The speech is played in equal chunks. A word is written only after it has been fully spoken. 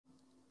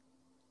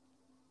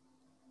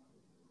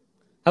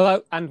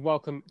Hello and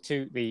welcome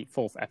to the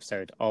fourth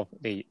episode of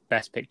the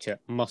Best Picture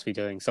Must Be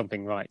Doing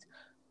Something Right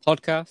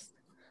podcast.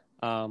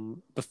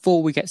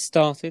 Before we get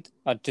started,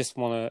 I just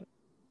want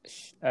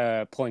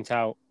to point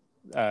out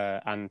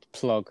and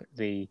plug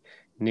the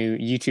new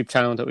YouTube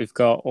channel that we've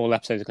got. All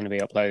episodes are going to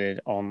be uploaded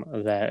on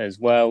there as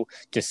well.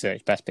 Just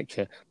search Best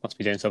Picture Must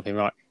Be Doing Something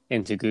Right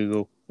into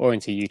Google or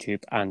into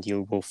YouTube and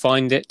you will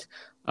find it.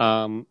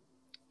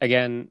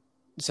 Again,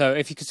 so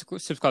if you could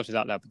subscribe to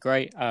that, that'd be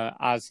great.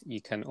 As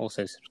you can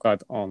also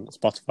subscribe on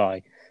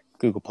Spotify,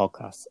 Google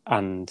Podcasts,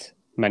 and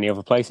many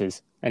other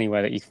places,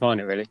 anywhere that you can find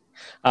it, really.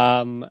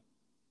 I'm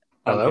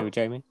here with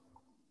Jamie.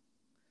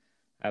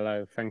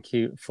 Hello, thank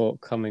you for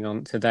coming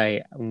on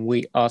today.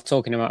 We are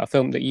talking about a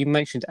film that you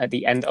mentioned at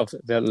the end of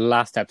the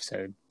last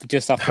episode,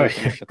 just after we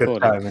finished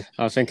recording.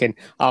 I was thinking,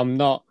 I'm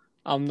not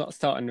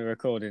starting the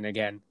recording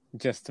again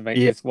just to make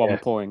this one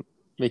point,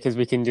 because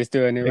we can just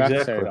do a new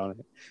episode on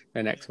it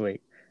the next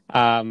week.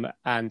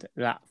 And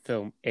that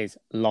film is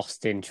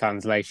Lost in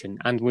Translation.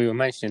 And we were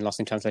mentioning Lost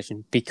in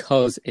Translation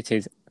because it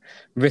is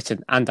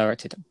written and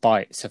directed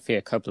by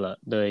Sofia Coppola,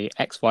 the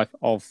ex-wife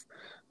of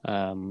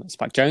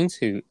Spike Jonze,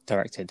 who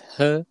directed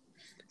Her.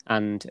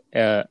 And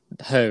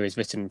Her is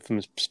written from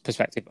the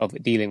perspective of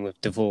dealing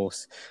with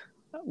divorce,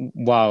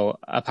 while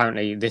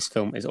apparently this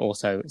film is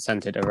also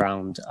centered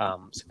around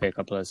Sofia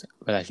Coppola's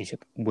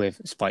relationship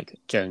with Spike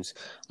Jonze.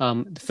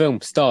 The film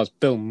stars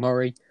Bill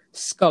Murray,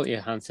 Scarlett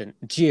Johansson,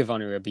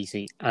 Giovanni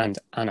Ribisi, and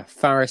Anna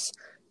Faris.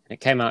 It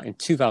came out in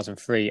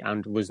 2003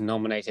 and was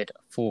nominated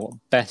for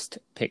Best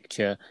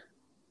Picture,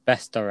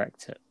 Best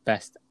Director,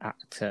 Best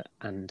Actor,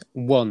 and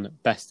won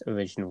Best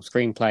Original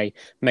Screenplay,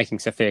 making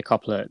Sofia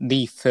Coppola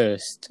the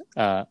first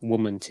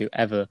woman to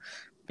ever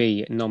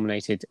be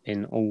nominated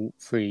in all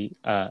three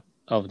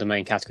of the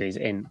main categories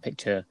in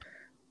Picture,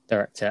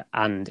 Director,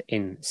 and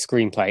in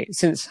Screenplay.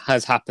 Since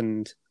has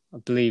happened, I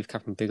believe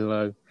Catherine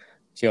Bigelow,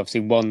 she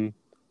obviously won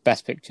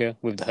Best Picture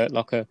with The Hurt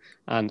Locker,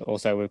 and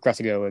also with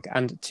Greta Gerwig,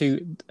 and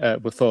two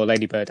for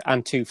Lady Bird,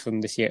 and two from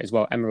this year as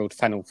well, Emerald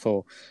Fennell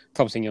for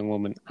Promising Young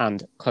Woman,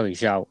 and Chloe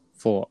Zhao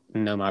for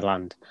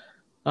Nomadland.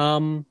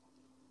 The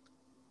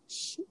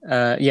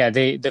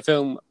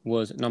film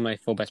was nominated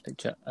for Best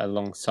Picture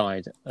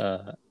alongside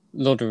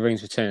Lord of the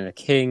Rings: Return of the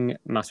King,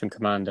 Master and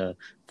Commander,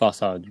 Far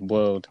Side of the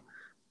World,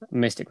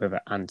 Mystic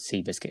River, and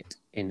Seabiscuit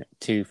in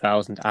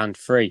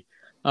 2003.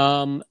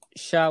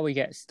 Shall we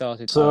get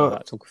started?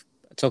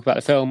 Talk about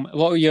the film.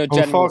 What were your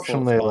general thoughts?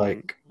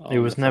 Unfortunately, it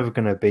was never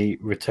going to be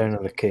Return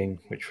of the King,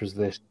 which was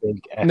this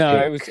big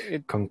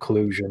epic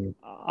conclusion.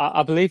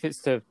 I believe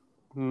it's the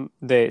film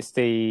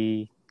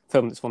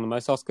that's won the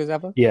most Oscars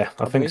ever. Yeah,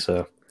 I think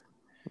so.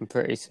 I'm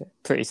pretty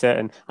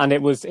certain. And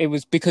it was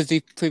because the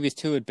previous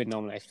two had been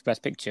nominated for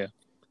Best Picture,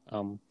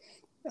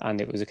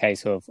 and it was a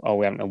case of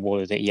we haven't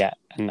awarded it yet,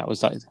 and that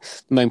was like the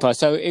main prize.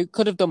 So it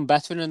could have done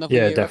better in another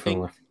year. Yeah,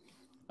 definitely.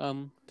 I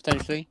think,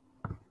 potentially.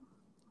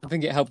 I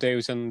think it helped that it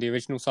was on the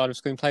original side of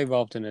screenplay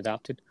rather than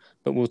adapted,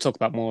 but we'll talk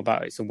more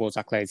about its awards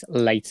accolades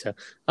later.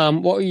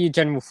 What are your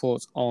general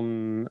thoughts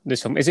on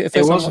this film? Is it the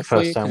first time? It was the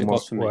first time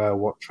I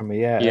watched from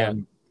me. Yeah.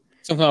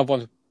 Something I've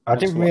wanted. I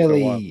didn't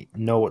really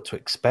know what to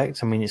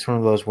expect. I mean, it's one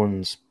of those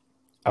ones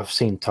I've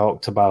seen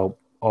talked about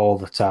all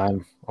the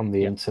time on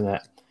the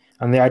internet,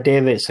 and the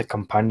idea that it's a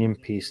companion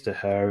piece to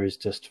Her is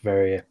just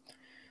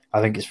I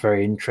think it's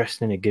very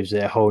interesting. It gives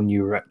it a whole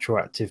new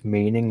retroactive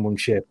meaning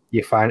once you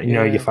find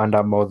you find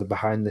out more of the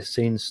behind the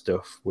scenes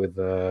stuff with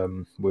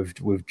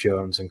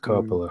Jones and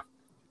Coppola.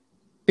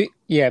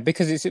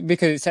 Because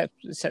it's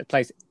set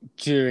place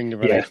during the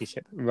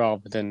relationship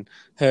rather than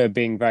her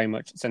being very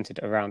much centered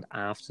around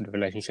after the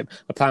relationship.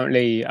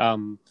 Apparently,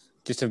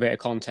 just a bit of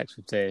context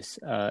with this,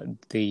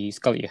 the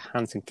Scarlett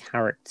Johansson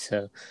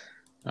character,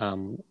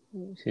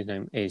 whose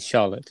name is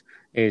Charlotte,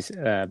 is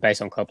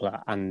based on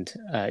Coppola, and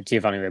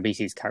Giovanni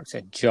Ribisi's character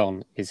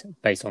John is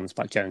based on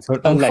Spike Jonze.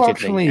 But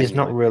unfortunately, he's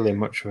not really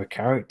much of a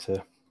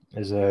character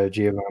as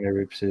Giovanni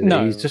Ribisi.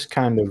 No. He's just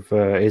kind of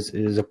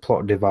is a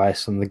plot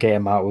device, and they get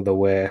him out of the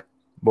way.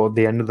 But at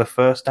the end of the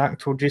first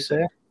act, would you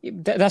say?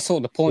 That's sort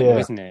of the point,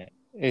 isn't it?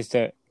 Is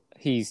that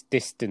he's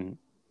distant,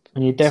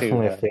 and you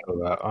definitely feel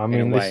that. I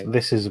mean,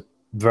 this is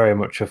very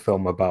much a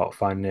film about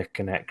finding a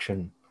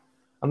connection.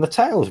 And the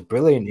title's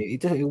brilliant.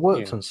 It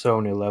works on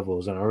so many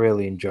levels, and I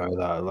really enjoy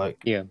that.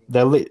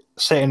 They're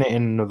setting it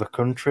in another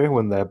country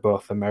when they're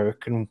both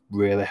American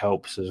really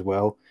helps as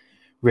well.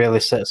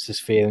 Really sets this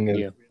feeling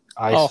of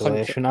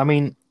isolation. I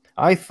mean,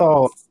 I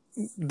thought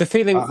the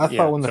feeling. I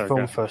thought when the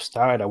film first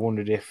started, I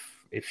wondered if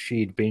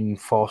she'd been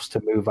forced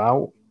to move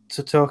out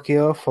to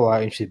Tokyo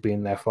and she'd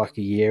been there for like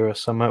a year or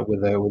something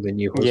with a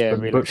new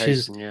husband. But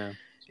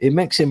it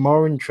makes it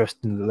more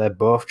interesting that they're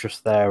both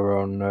just there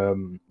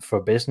on for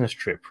business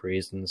trip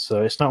reasons.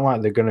 So it's not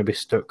like they're going to be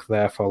stuck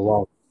there for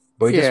long.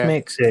 But it just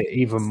makes it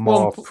even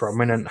more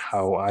prominent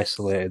how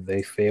isolated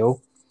they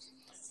feel.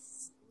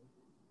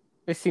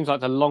 This seems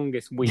like the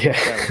longest week.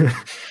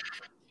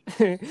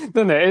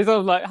 Doesn't it? It's sort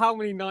of like, how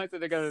many nights are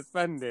they going to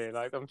spend here?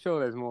 Like, I'm sure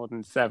there's more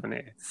than 7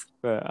 here.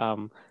 But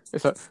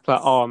it's like,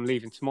 oh, I'm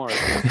leaving tomorrow. You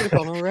should have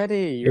gone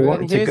already. You You're only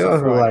wanted to here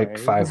till go like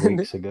Friday. 5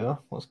 weeks ago.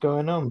 What's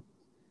going on?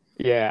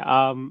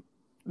 Yeah.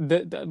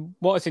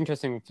 What's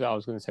interesting that I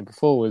was going to say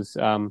before was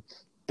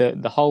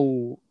the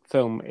whole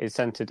film is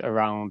centered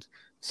around.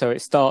 So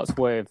it starts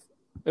with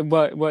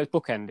where it's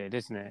bookended,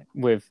 isn't it?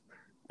 With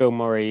Bill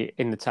Murray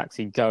in the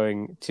taxi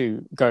going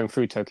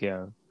through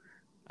Tokyo,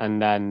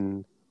 and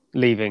then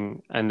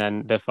leaving, and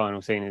then the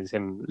final scene is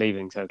him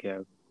leaving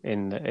Tokyo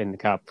in the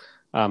cab.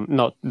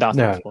 Not that's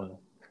not a spoiler.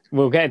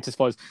 We'll get into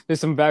spoilers.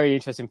 There's some very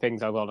interesting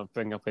things I want to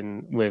bring up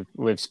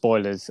with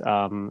spoilers.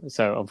 So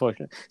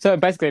unfortunately, so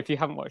basically, if you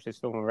haven't watched this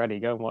film already,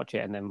 go and watch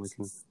it, and then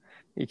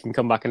you can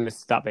come back and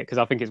listen to that bit, because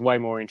I think it's way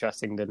more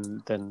interesting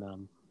than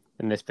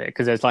this bit,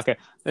 because there's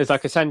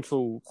like a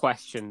central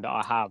question that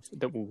I have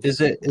that will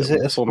is it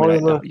a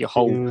spoiler your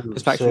whole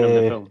perspective of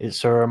the film.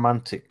 It's a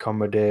romantic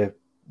comedy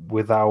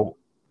without.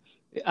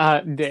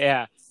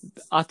 Yeah,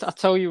 I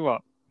tell you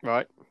what,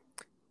 right?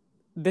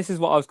 This is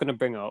what I was going to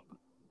bring up.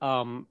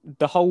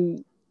 The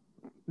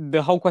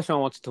whole question I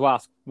wanted to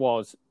ask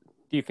was,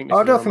 do you think this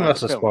I is don't a think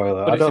that's a film?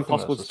 spoiler. But I it's don't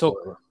impossible think that's to a talk.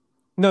 spoiler.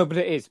 No, but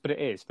it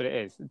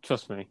is.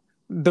 Trust me.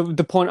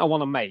 The point I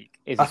want to make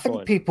is I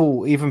think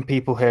people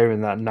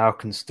hearing that now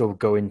can still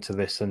go into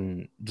this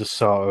and just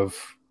sort of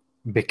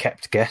be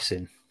kept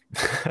guessing.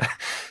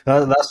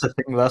 That's the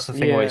thing. That's the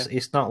thing. Yeah. Where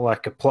it's not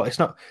like a plot. It's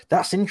not.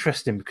 That's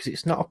interesting because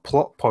it's not a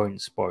plot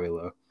point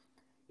spoiler.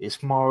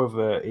 It's more of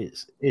a.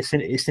 It's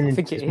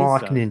more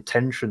like an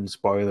intention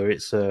spoiler.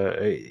 It's it's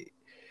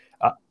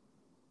how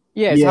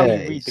you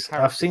read the characters.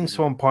 I've seen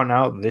someone point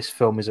out that this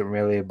film isn't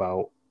really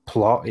about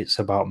plot. It's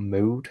about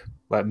mood.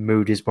 Like,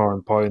 mood is more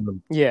important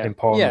than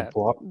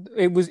plot.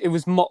 It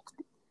was mocked.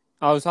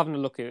 I was having a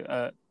look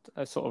at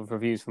sort of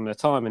reviews from the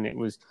time, and it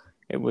was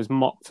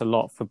mocked a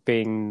lot for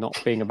not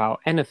being about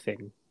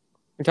anything,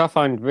 which I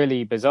find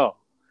really bizarre,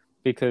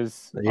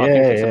 because I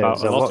think it's about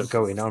there's a lot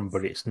going on,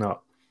 but it's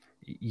not.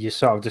 You're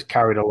sort of just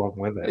carried along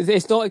with it.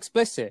 It's not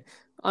explicit,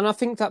 and I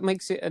think that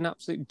makes it an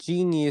absolute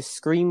genius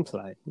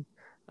screenplay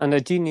and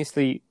a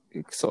geniusly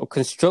sort of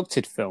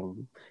constructed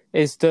film.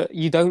 Is that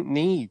you don't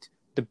need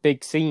the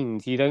big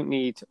scenes, you don't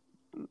need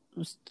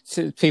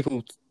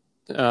people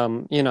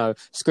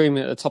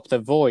screaming at the top of their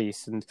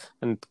voice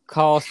and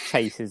car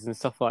chases and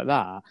stuff like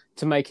that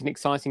to make an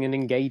exciting and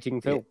engaging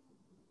film.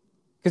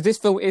 Because this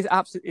film is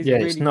absolutely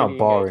it's not really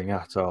boring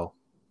at all.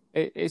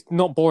 It's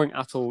not boring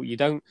at all.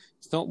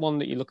 It's not one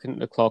that you're looking at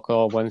the clock,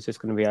 or when's this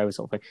going to be over,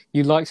 sort of thing.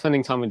 You like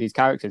spending time with these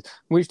characters,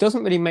 which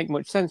doesn't really make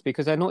much sense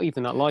because they're not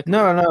even that likable.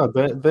 No,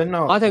 they're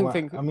not. I don't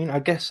think. I mean, I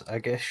guess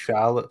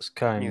Charlotte's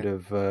kind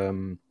of.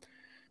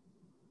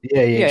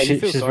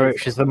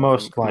 She's the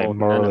most like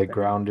morally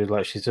grounded.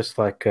 Like, she's just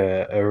like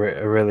a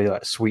really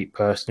like sweet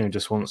person who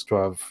just wants to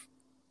have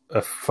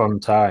a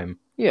fun time,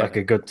 like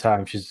a good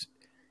time. She's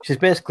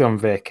basically on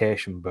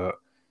vacation, but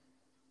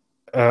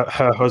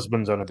her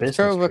husband's on a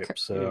business trip.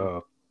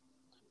 So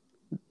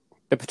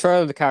the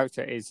portrayal of the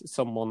character is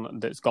someone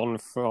that's gone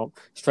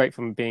straight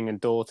from being a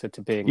daughter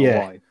to being a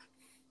wife.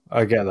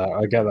 I get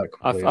that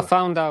completely. I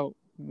found out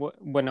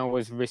when I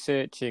was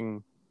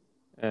researching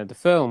the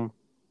film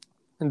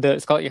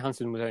that Scarlett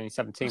Johansson was only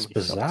 17. It's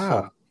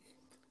bizarre.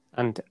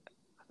 And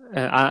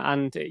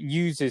it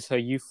uses her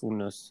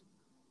youthfulness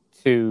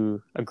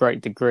to a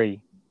great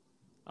degree,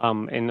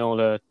 in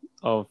order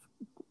of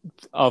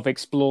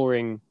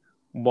exploring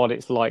what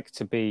it's like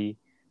to be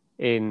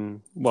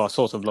in,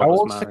 sort of lovers' marriage.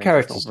 What's the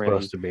character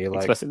supposed to be? Like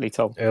explicitly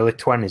told. Early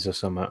 20s or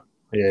something?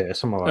 Yeah,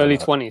 something like early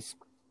that. 20s.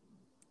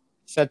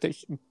 Said that.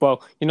 You're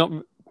not.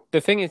 The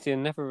thing is, you're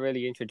never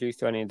really introduced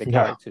to any of the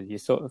characters. You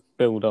sort of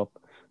build up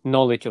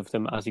knowledge of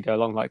them as you go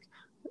along. Like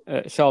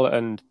Charlotte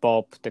and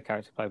Bob, the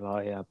character played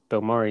by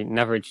Bill Murray,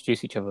 never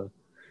introduce each other.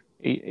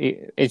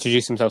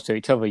 Introduce themselves to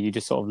each other. You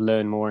just sort of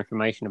learn more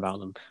information about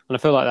them, and I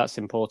feel like that's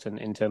important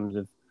in terms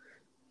of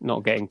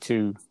not getting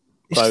too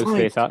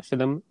closely attached to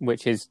them,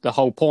 which is the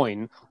whole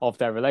point of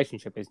their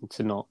relationship, is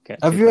to not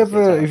get. Have you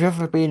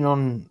ever been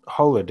on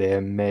holiday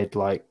and made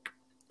like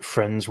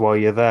friends while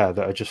you're there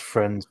that are just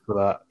friends for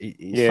that?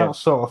 It's that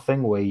sort of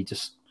thing where you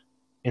just,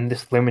 in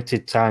this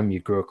limited time, you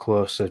grow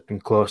closer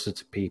and closer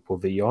to people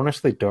that you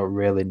honestly don't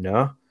really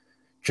know.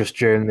 Just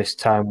during this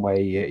time where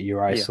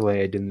you're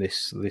isolated in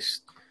this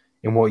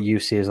in what you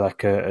see as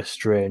like a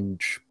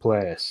strange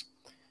place.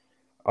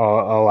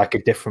 Or like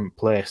a different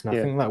place, and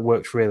I think that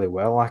works really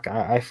well. Like,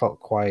 I felt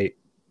quite.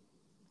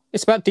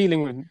 It's about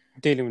dealing with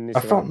this. I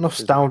felt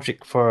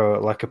nostalgic for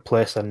like a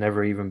place I'd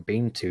never even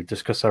been to,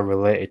 just because I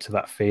related to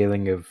that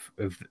feeling of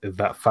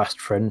that fast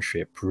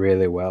friendship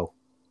really well.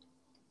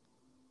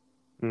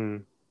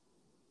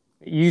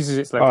 It uses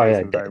its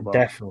location very well,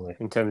 definitely,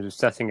 in terms of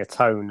setting a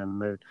tone and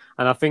mood.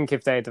 And I think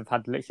if they'd have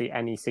had literally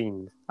any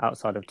scenes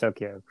outside of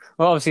Tokyo,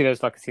 well, obviously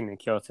there's like a scene in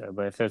Kyoto,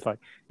 but if it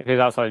was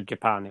outside of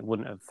Japan, it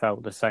wouldn't have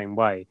felt the same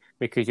way,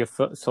 because you're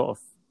sort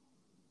of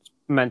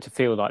meant to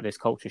feel like this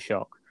culture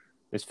shock,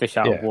 this fish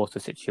out of water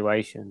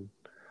situation.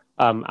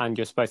 and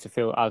you're supposed to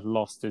feel as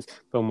lost as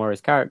Bill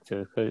Murray's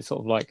character, because it's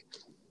sort of like,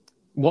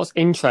 what's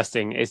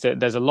interesting is that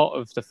there's a lot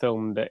of the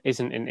film that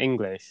isn't in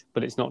English,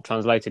 but it's not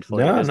translated for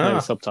you. There's no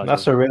subtitles.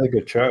 That's a really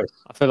good choice.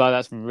 I feel like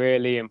that's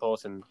really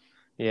important.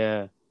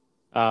 Yeah.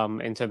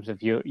 In terms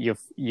of you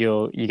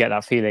get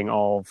that feeling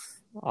of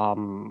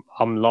I'm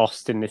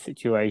lost in this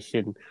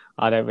situation.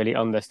 I don't really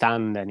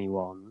understand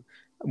anyone,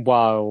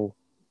 while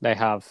they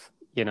have,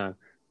 you know,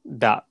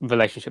 that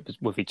relationship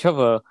with each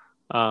other.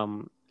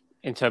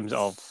 In terms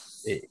of,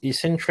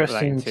 it's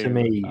interesting to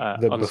me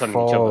that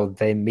before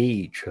they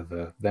meet each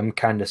other, them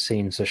kind of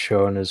scenes are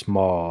shown as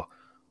more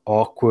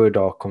awkward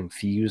or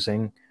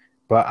confusing.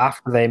 But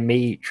after they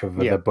meet each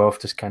other, they're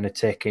both just kind of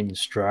taking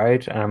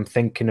stride. And I'm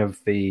thinking of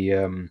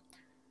the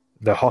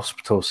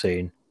hospital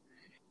scene.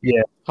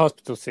 Yeah,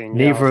 hospital scene.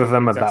 Neither of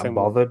them are that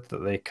bothered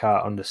that they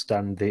can't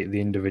understand the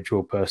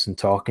individual person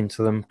talking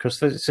to them,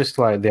 because it's just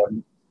like they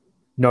have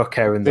no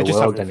care in the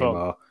world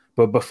anymore.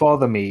 But before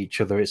they meet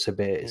each other, it's a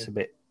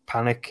bit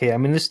panicky. I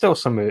mean, there's still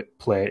some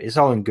play. It's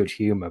all in good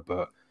humor,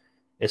 but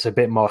it's a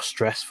bit more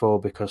stressful,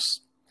 because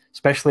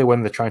especially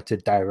when they're trying to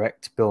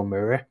direct Bill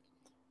Murray.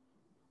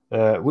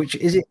 Which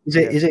is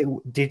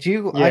it? Did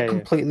you? I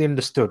completely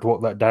understood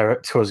what that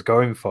director was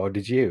going for.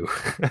 Did you?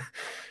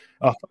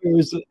 I thought it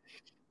was.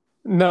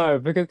 No,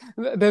 because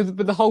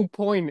the whole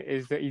point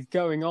is that he's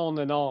going on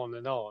and on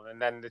and on,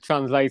 and then the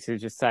translator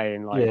is just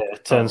saying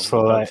like, turns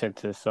for like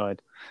to the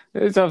side.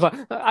 So I was like,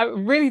 I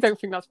really don't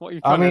think that's what you're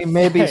trying to say. I mean,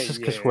 maybe it's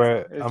just because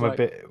we're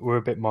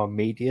a bit more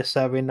media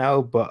savvy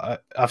now,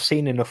 but I've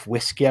seen enough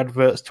whiskey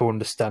adverts to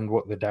understand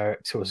what the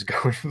director was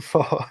going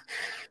for.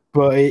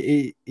 But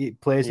it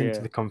plays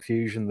into the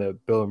confusion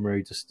that Bill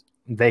Murray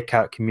they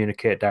can't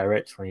communicate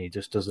directly, and he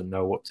just doesn't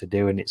know what to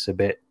do, and it's a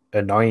bit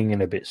annoying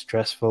and a bit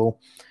stressful.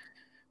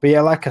 But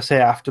yeah, like I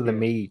say, after they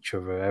meet each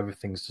other,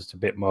 everything's just a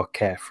bit more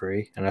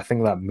carefree, and I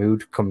think that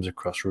mood comes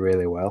across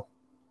really well.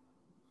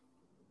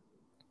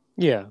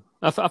 Yeah,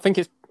 I think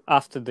it's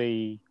after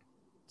the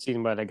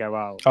scene where they go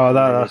out. Oh,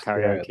 that's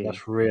karaoke. Great.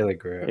 That's really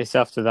great. It's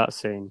after that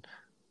scene.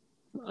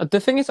 The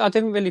thing is, I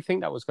didn't really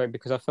think that was great,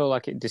 because I feel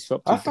like it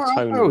disrupted the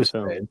tone of the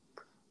film.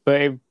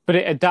 But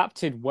it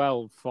adapted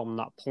well from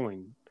that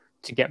point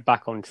to get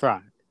back on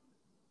track.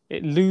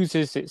 It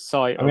loses its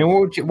sight. I mean, what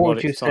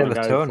would you say the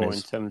tone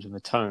is in terms of the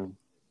tone?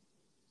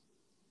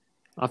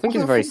 I think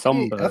it's very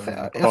somber.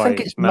 I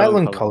think it's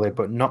melancholy,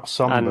 but not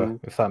somber,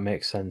 if that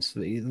makes sense.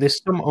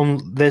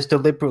 There's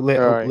deliberately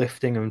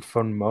uplifting and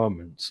fun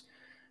moments,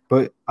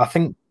 but I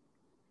think.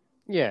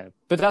 Yeah,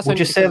 but that's. Would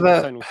you say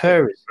that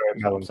Her is very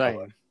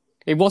melancholy?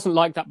 It wasn't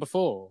like that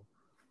before.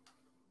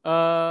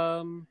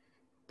 They're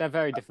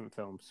very different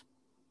films.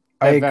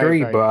 I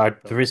agree,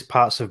 but there is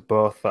parts of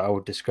both that I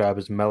would describe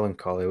as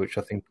melancholy, which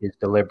I think is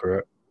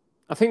deliberate.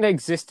 I think they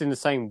exist in the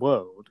same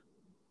world.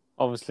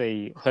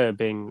 Obviously, Her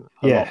being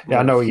I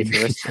know what you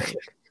mean.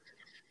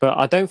 But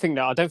I don't think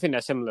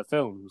they're similar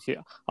films.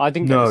 I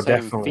think the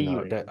same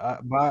feeling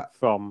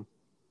from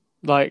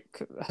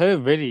like Her.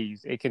 Really,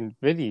 it can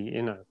really,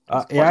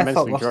 I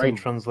thought Lost in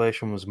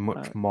Translation was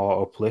much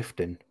more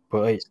uplifting,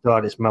 but it still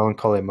had its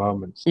melancholy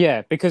moments.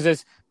 Yeah, because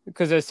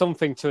there's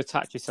something to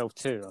attach yourself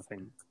to. I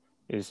think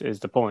is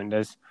the point.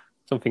 There's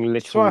something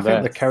literal. So I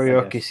think the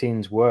karaoke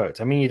scenes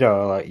worked. I mean,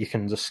 you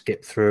can just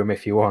skip through them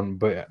if you want,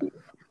 but.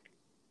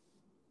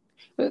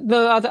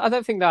 No, I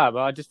don't think that, but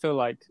I just feel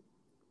like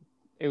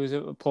it was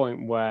at a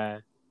point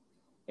where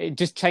it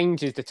just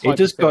changes the type.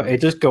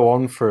 It does go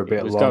on for a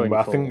bit long, but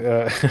I think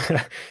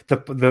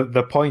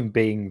the point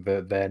being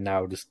that they're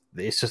now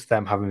it's just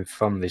them having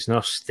fun. There's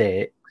no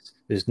stakes,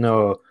 there's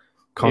no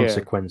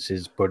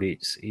consequences, but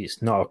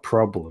it's not a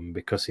problem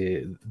because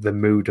the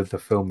mood of the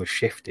film has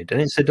shifted, and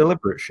it's a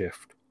deliberate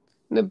shift.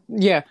 No,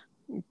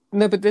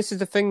 but this is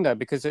the thing though,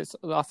 because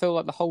I feel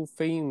like the whole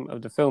theme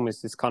of the film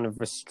is this kind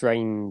of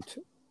restrained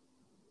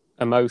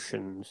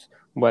emotions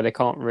where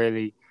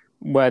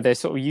they're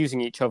sort of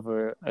using each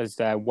other as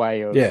their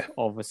way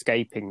of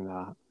escaping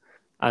that,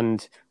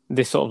 and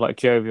this sort of like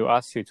jovial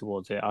attitude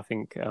towards it. I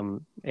think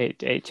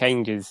it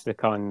changes the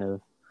kind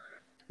of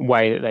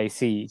way that they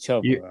see each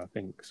other. I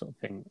think sort of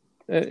thing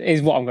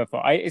is what I'm going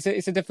for.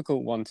 It's a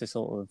difficult one to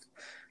sort of.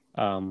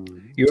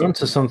 You're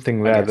onto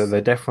something there that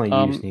they're definitely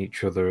using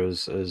each other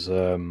as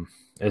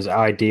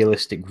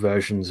idealistic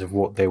versions of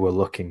what they were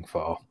looking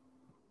for.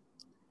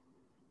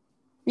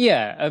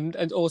 Yeah,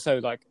 and also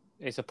like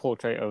it's a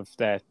portrait of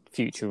their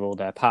future or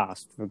their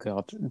past,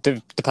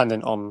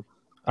 dependent on.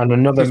 And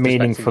another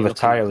meaning for the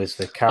title is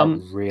they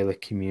can't really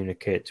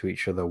communicate to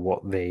each other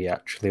what they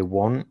actually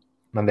want,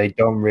 and they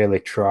don't really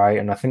try.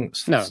 And I think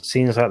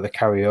scenes like the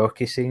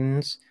karaoke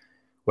scenes,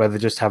 where they're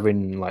just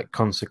having like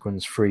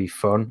consequence-free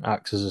fun,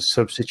 acts as a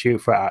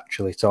substitute for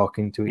actually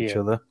talking to each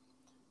other.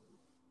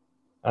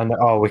 And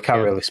we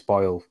can't really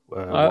spoil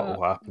what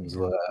happens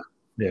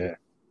there.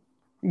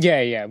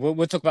 Yeah.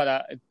 We'll talk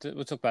about that.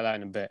 We'll talk about that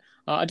in a bit.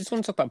 I just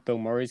want to talk about Bill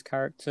Murray's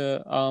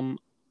character.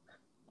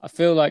 I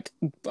feel like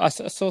I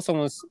saw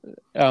someone's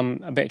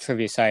a bit of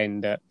trivia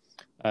saying that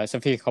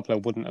Sofia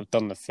Coppola wouldn't have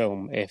done the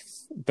film if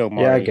Bill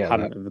Murray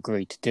hadn't have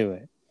agreed to do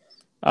it.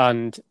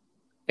 And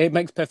it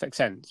makes perfect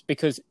sense,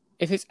 because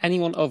if it's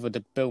anyone other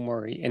than Bill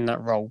Murray in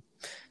that role,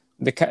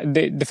 the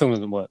film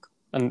doesn't work,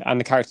 and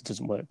the character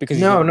doesn't work, because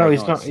he's not very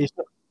nice. He's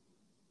not.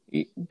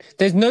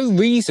 There's no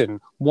reason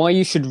why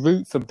you should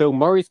root for Bill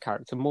Murray's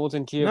character more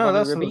than Giovanni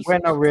Ribisi. We're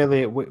not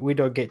really. We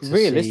don't get to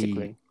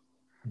see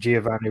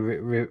Giovanni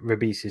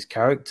Ribisi's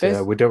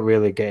character. We don't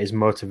really get his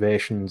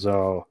motivations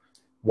or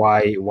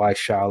why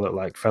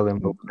Charlotte fell in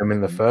love with him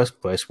in the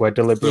first place. We're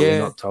deliberately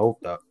not told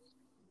that.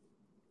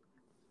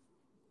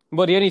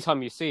 Well, the only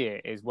time you see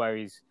it is where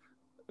he's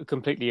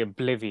completely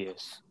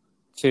oblivious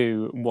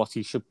to what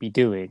he should be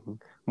doing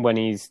when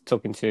he's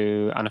talking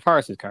to Anna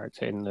Faris's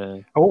character in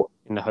the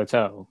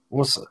hotel.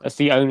 That's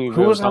the only.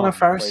 Who was Anna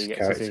Faris's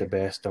character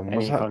based on?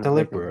 Was that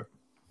deliberate?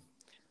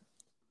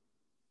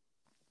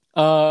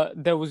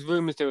 There was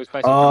rumours that it was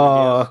based on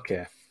Cameron Diaz.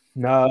 Okay.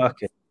 No,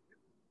 okay.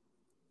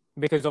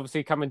 Because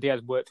obviously Cameron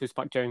Diaz worked with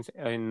Spike Jonze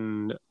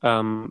in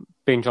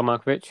being John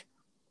Malkovich,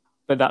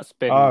 but that's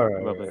been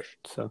rubbish.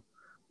 So,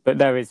 but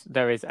there is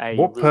a.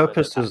 What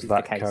purpose does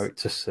that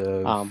character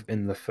serve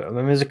in the film? I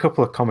mean, there's a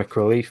couple of comic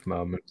relief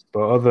moments,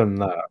 but other than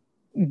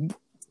that,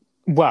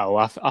 well,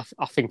 I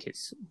think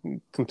it's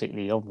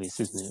completely obvious,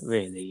 isn't it?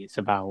 Really, it's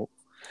about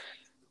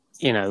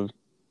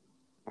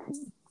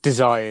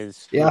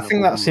desires. Yeah, I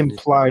think that's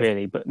implied,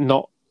 really, but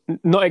not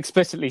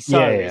explicitly so.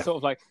 Yeah. It's sort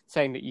of like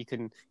saying that you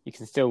can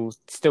still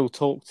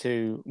talk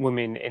to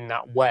women in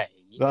that way.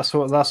 That's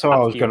what I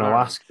was going to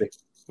ask.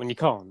 When you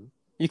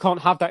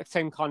can't have that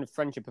same kind of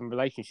friendship and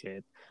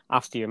relationship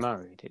after you're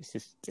married. It's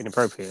just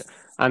inappropriate,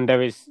 and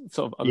there is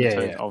sort of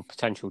undertones of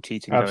potential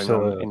cheating going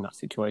on in that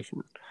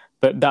situation.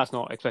 But that's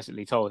not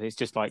explicitly told. It's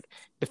just like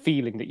the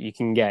feeling that you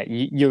can get.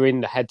 You're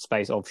in the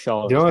headspace of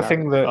Charlotte. The only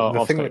thing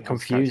that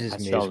confuses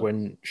me is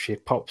when she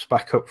pops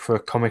back up for a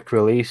comic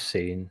relief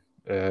scene,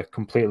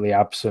 completely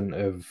absent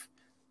of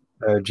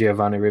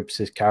Giovanni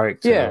Ribisi's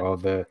character or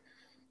the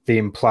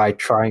implied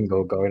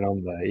triangle going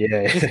on there.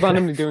 Yeah, just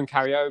randomly doing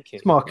karaoke.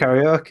 It's more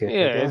karaoke.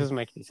 Yeah, it doesn't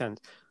make any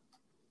sense.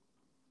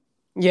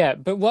 Yeah,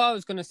 but what I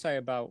was going to say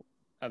about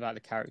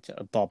the character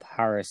of Bob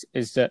Harris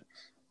is that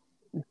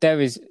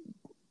this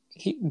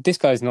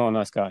guy's not a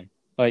nice guy.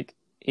 Like,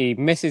 he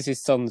misses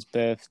his son's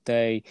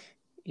birthday.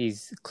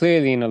 He's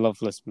clearly in a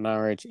loveless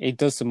marriage. He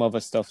does some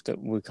other stuff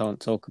that we can't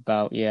talk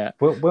about yet.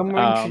 Well, when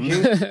we're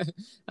introduced,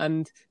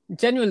 and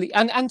generally,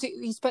 and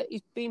he's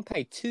being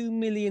paid $2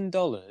 million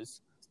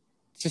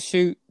to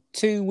shoot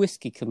 2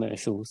 whiskey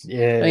commercials.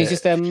 Yeah, and he's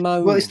just there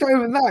moaning. Well, it's not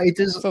even that. He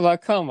does. So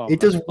like, come on. He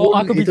does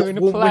I could be doing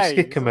a play.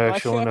 Whiskey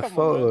commercial and a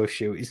photo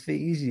shoot. It's the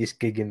easiest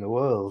gig in the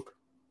world.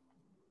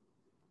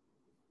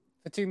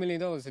 For $2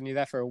 million and you're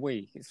there for a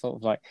week, it's sort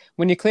of like,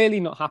 when you're clearly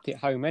not happy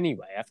at home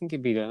anyway, I think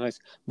it'd be the most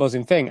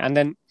buzzing thing. And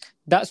then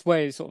that's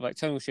where sort of like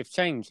tonal shift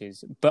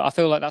changes. But I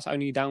feel like that's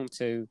only down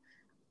to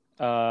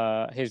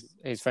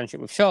his friendship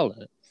with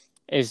Charlotte.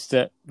 Is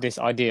that this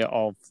idea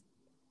of,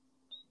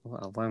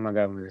 well, where am I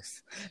going with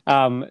this?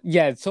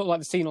 Sort of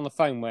like the scene on the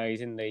phone where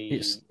he's in the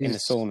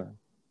sauna,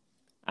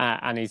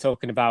 and he's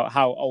talking about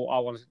how I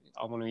want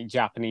to eat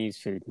Japanese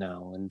food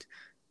now,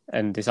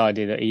 and this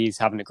idea that he's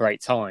having a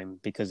great time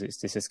because it's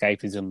this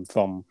escapism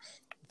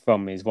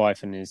from his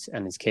wife and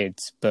his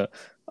kids. But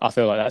I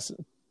feel like that's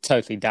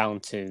totally down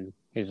to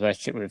his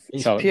relationship with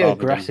Charlotte. Pure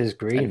grass is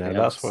greener.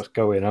 That's what's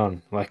going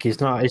on. Like, he's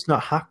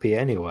not happy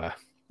anywhere.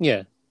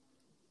 Yeah.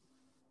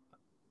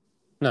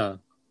 No,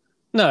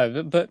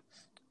 but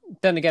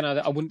then again,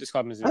 I wouldn't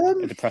describe him as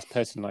a depressed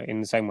person, like in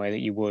the same way that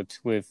you would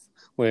with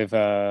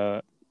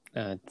Theodore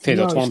Twombly.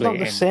 It's not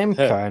the same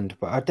kind,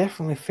 but I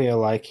definitely feel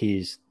like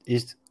he's.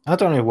 I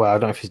don't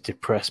know if he's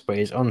depressed, but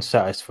he's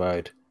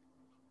unsatisfied.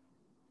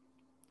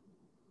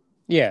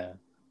 Yeah,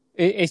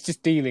 it's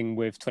just dealing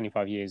with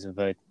 25 years of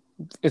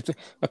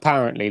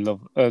apparently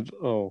love.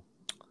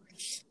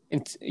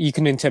 You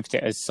can interpret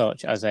it as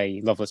such as a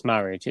loveless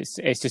marriage.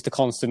 It's just a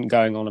constant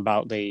going on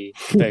about the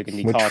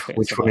burgundy carpet.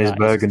 Which one is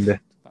burgundy?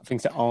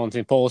 Things that aren't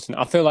important.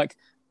 I feel like,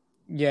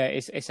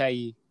 it's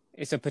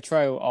a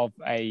portrayal of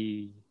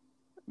a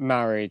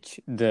marriage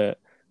that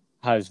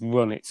has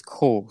run its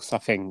course, I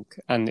think,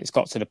 and it's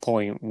got to the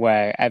point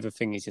where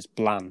everything is just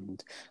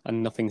bland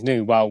and nothing's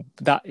new. Well,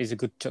 that is a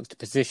good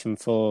juxtaposition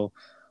for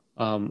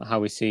how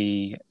we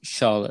see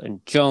Charlotte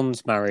and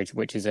John's marriage,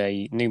 which is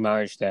a new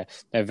marriage. They're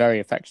very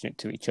affectionate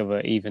to each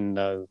other, even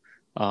though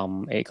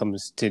it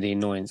comes to the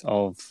annoyance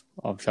of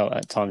Charlotte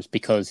at times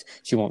because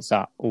she wants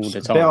that all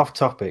the time. A bit off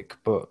topic,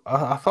 but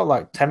I felt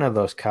like 10 of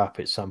those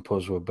carpet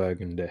samples were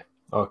burgundy,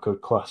 or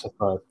could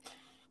classify.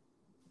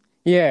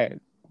 Yeah,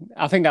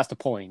 I think that's the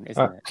point,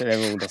 isn't it? That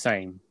they're all the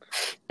same,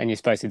 and you're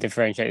supposed to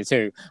differentiate the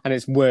two, and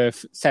it's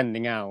worth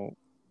sending out.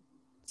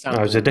 No, it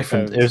was a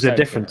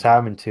different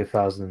time in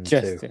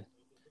 2002.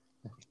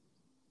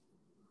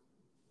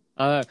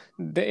 I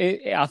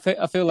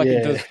feel like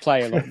it does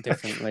play a lot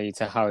differently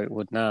to how it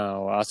would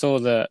now. I saw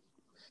that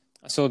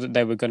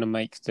they were going to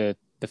make the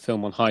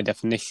film on high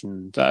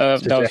definition.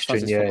 That was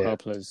Francis Ford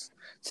Coppola's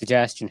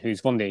suggestion,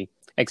 who's one of the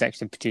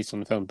executive producers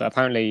on the film. But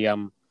apparently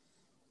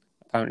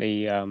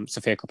apparently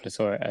Sofia Coppola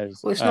saw it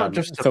as it's not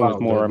just a film about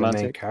was more the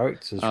romantic. main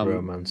character's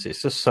romance.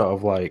 It's just sort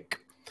of like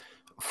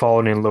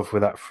falling in love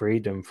with that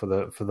freedom for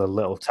the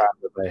little time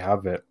that they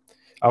have it.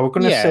 I was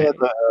going to say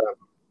that.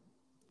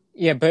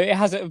 Yeah, but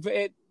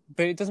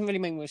it doesn't really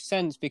make much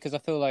sense because I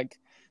feel like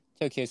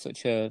Tokyo is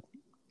such a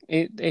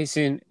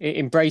it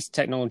embraced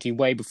technology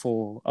way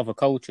before other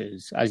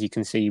cultures, as you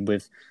can see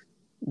with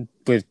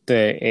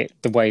the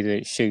way that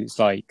it shoots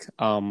like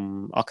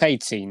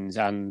arcade scenes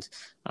and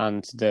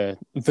the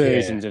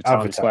versions of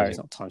Times Square. It's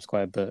not Times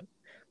Square, but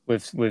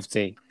with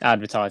the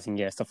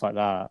advertising, stuff like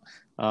that.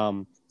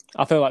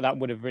 I feel like that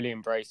would have really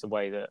embraced the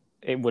way that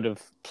it would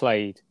have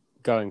played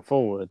going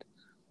forward.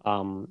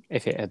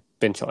 If it had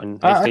been shot in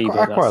HD,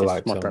 I quite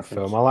liked it on the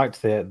film. I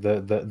liked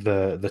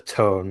the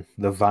tone,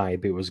 the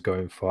vibe it was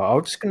going for. I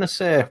was just going to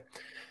say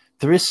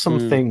there is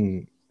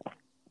something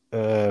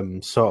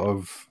sort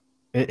of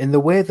in the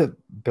way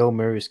that Bill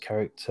Murray's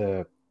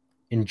character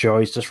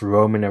enjoys just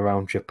roaming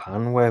around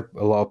Japan, where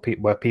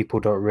people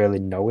don't really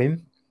know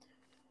him.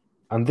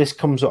 And this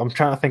comes up. I'm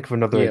trying to think of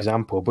another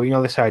example, but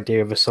this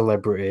idea of a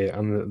celebrity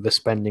and they're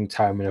spending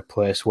time in a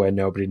place where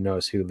nobody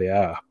knows who they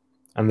are,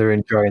 and they're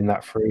enjoying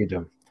that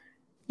freedom.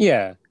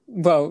 Yeah,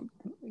 well,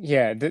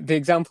 the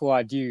example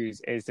I'd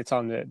use is the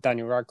time that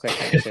Daniel Radcliffe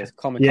went to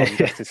Comic-Con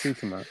dressed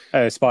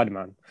as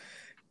Spider-Man.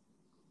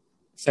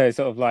 So it's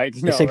sort of like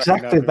it's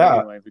exactly that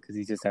anyway because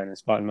he's just wearing a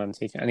Spider-Man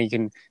t-shirt and he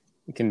can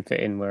fit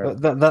in where.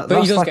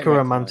 That's like a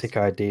romantic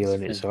ideal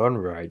in its own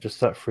right. Just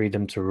that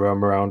freedom to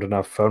roam around and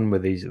have fun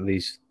with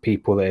these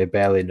people that he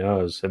barely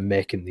knows and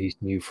making these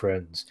new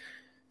friends.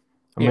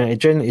 I mean,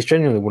 it's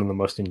genuinely one of the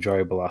most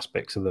enjoyable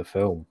aspects of the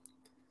film.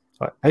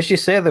 Like, as you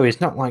say, though, he's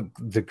not like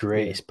the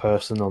greatest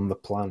person on the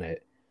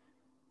planet.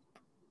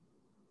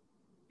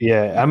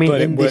 Yeah, I mean,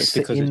 in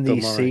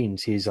these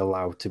scenes, he's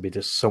allowed to be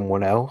just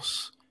someone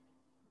else.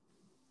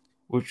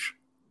 Which,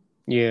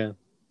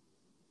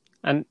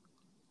 and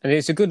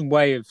it's a good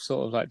way of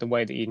sort of like the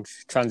way that he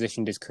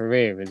transitioned his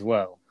career as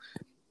well,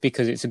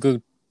 because it's a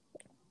good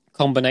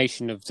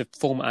combination of the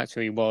former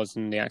actor he was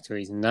and the actor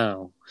he's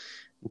now,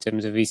 in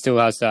terms of he still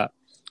has that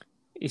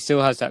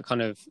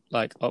kind of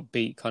like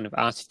upbeat kind of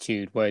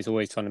attitude where he's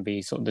always trying to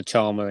be sort of the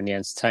charmer and the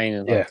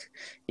entertainer like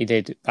he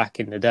did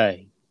back in the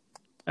day,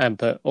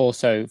 but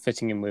also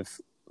fitting in with.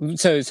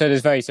 So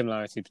there's very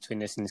similarities between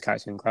this and his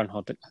character in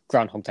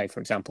Groundhog Day, for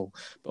example.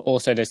 But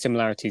also there's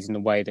similarities in the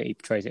way that he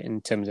portrays it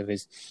in terms of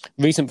his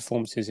recent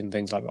performances in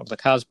things like Rob the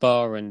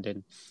Casbah and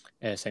in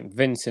St.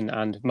 Vincent,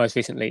 and most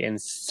recently in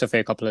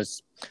Sofia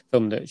Coppola's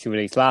film that she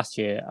released last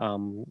year,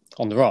 On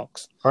the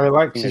Rocks. I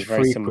liked his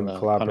frequent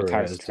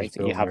collaborators.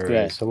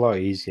 It's a lot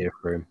easier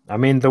for him. I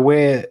mean, the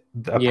way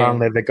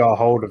apparently they got a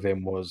hold of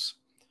him was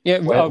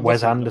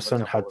Wes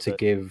Anderson had to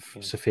give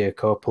Sofia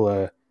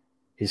Coppola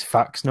his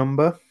fax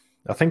number.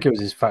 I think it was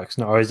his fax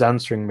or his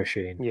answering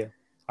machine. Yeah.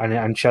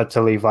 And she had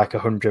to leave like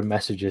 100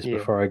 messages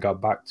before I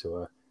got back to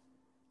her.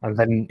 And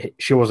then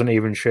she wasn't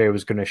even sure he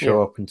was going to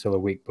show up until a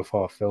week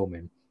before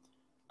filming.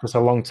 Because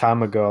a long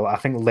time ago, I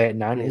think late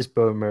 90s,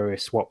 Bill Murray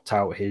swapped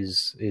out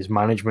his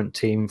management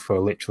team for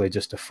literally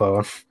just a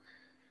phone,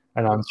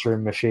 an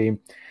answering machine,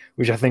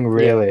 which I think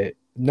really,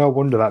 no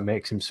wonder that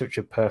makes him such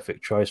a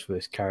perfect choice for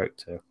this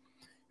character.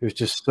 He was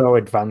just so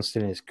advanced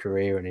in his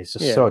career and he's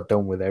just so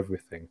done with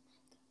everything.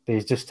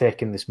 He's just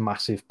taken this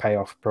massive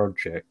payoff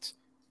project,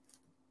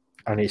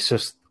 and it's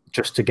just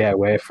to get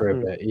away for a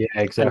bit. Yeah,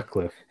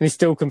 exactly. And he's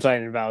still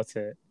complaining about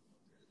it.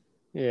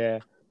 Yeah,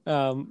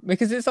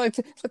 because it's like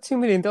 $2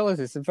 million.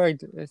 It's a very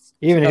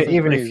even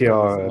if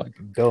you're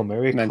a Bill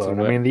Murray clone.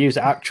 I mean, they use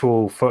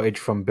actual footage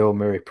from Bill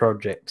Murray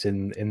projects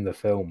in the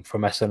film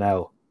from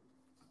SNL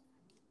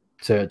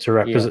to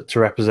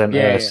represent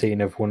a scene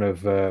of one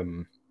of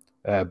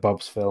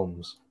Bob's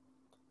films.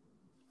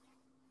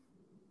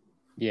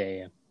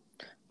 Yeah.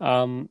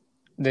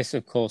 This,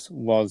 of course,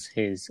 was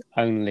his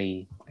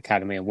only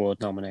Academy Award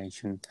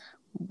nomination,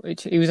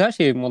 which he was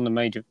actually one of the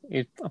major.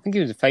 I think he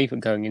was a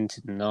favourite going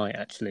into the night,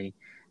 actually,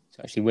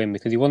 to actually win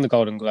because he won the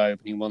Golden Globe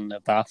and he won the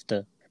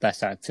BAFTA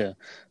Best Actor.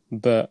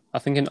 But I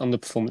think on the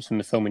performance from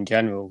the film in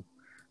general,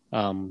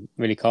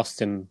 really cost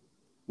him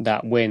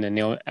that win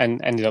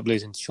and ended up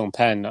losing to Sean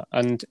Penn.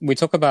 And we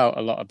talk a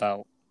lot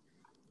about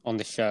on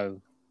the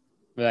show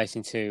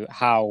relating to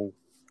how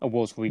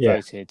awards will be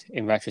voted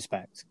in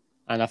retrospect.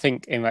 And I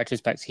think in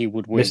retrospect he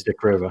would win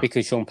Mystic River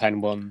because Sean Penn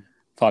won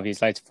 5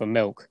 years later for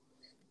Milk.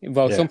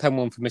 Well, Sean Penn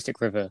won for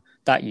Mystic River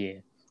that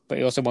year, but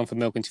he also won for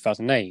Milk in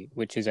 2008,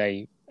 which is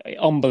a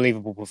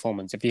unbelievable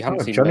performance. If you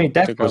haven't seen Johnny Milk,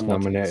 Depp was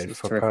nominated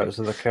for Pirates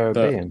of the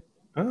Caribbean.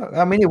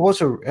 I mean, it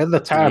was at the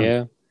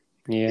time.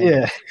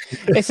 Yeah.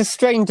 It's a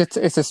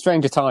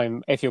stranger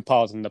time, if you'll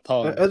pardon the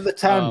pun. At the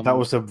time, that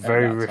was a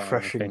very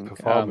refreshing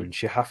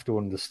performance. You have to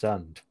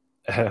understand.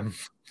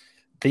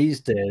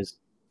 These days,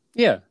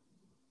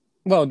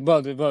 Well,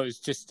 it's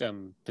just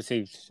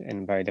perceived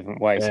in a very different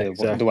way. So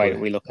the way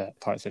that we look at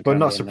Pirates of the Caribbean.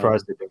 But not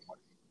surprised they didn't win.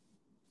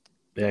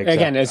 Yeah, exactly.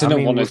 Again, it's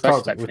another one of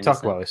those we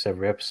talk about this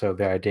every episode,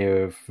 the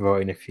idea of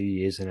voting a few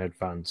years in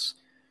advance.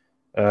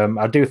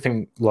 I do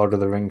think Lord of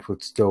the Rings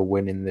would still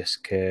win in this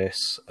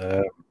case.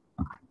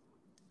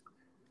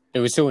 It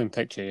was still in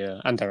picture,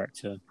 yeah, and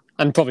director,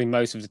 and probably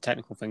most of the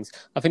technical things.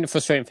 I think the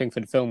frustrating thing for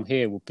the film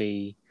here would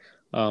be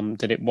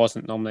that it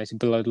wasn't nominated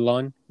below the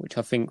line, which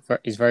I think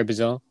is very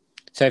bizarre.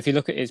 So if you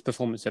look at its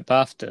performance at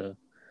BAFTA,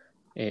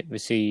 it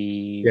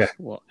received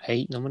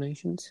 8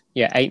 nominations?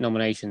 Yeah, 8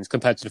 nominations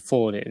compared to the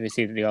 4 that it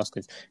received at the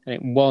Oscars, and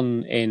it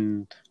won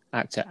in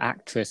actor,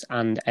 actress,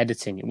 and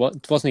editing. It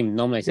wasn't even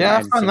nominated. Yeah,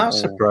 in I find that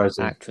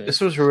surprising. Actress.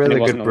 This was a really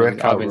good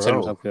breakout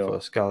role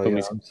for Scarlett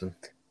Johansson.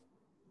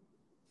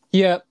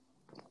 Yeah,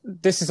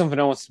 this is something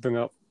I wanted to bring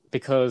up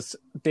because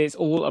it's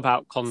all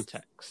about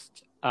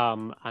context.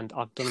 And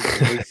I've done a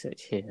bit of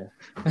research here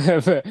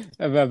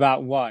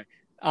about why.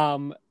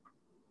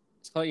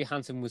 Scarlett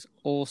Johansson was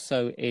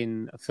also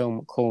in a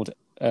film called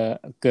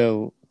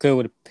Girl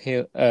with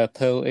a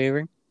Pearl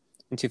Earring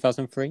in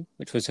 2003,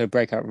 which was her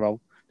breakout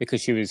role because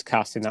she was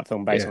cast in that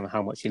film based on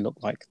how much she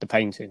looked like the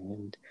painting,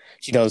 and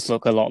she does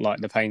look a lot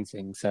like the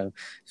painting, so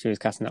she was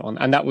cast in that one,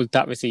 and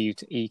that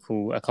received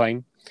equal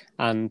acclaim.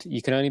 And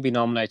you can only be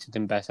nominated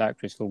in Best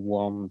Actress for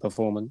one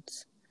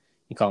performance.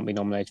 You can't be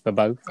nominated for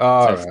both.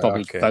 So it's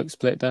probably vote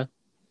split there.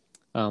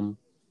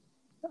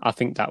 I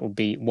think that would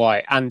be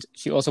why. And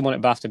she also won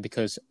it BAFTA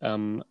because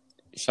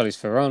Charlize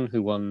Theron,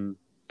 who won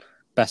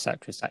Best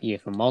Actress that year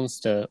for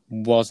Monster,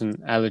 wasn't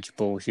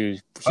eligible. She won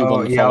the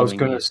following I was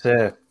going to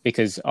say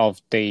because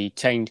of the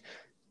change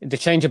of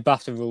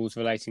BAFTA rules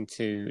relating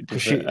to.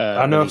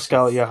 I know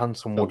Scarlett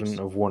Johansson wouldn't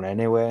have won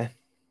anyway.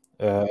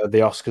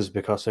 The Oscars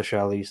because of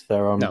Charlize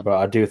Theron, but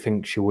I do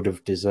think she would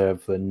have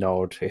deserved the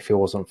nod if it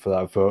wasn't for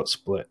that vote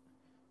split.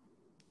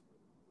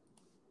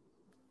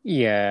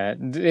 Yeah,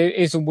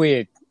 it's a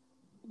weird.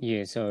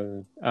 Yeah,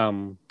 so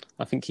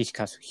I think Keisha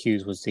Castle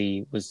Hughes was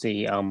the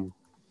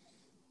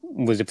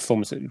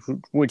performance,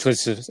 which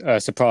was a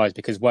surprise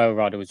because Whale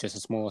Rider was just a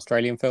small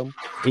Australian film,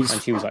 and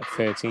she was like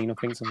 13, I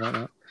think, something like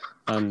that.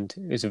 And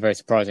it was a very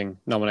surprising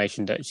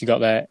nomination that she got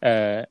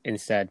there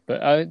instead.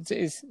 But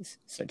it's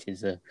such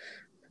is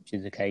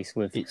the case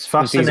with. It's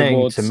fascinating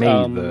awards, to me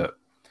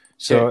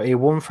that he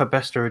won for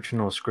Best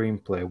Original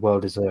Screenplay, well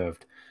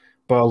deserved.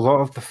 But a lot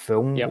of the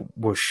film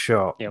was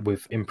shot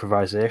with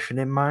improvisation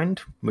in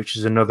mind, which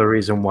is another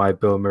reason why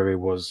Bill Murray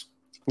was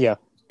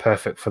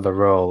perfect for the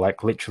role,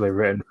 like literally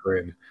written for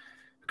him.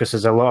 Because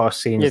there's a lot of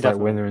scenes like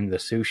when they're in the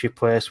sushi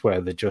place where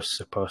they're just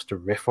supposed to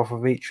riff off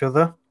of each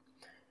other.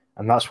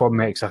 And that's what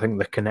makes, I think,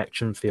 the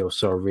connection feel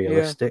so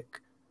realistic.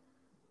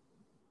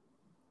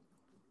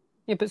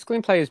 Yeah, but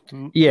screenplay is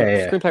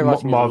screenplay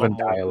writing more than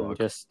dialogue.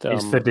 It's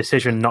the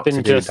decision not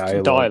to do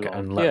dialogue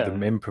and let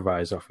them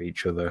improvise off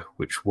each other,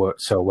 which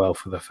worked so well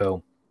for the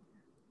film.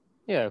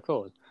 Yeah, of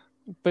course.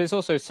 But it's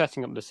also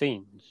setting up the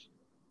scenes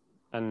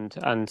and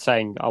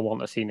saying I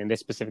want a scene in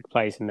this specific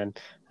place, and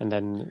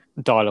then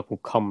dialogue will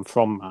come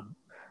from that.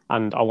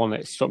 And I want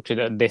it structured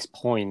at this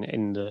point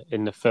in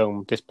the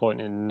film, this point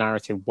in the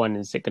narrative. When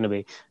is it going to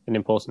be an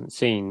important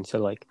scene? So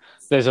like,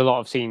 there's a lot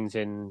of scenes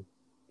in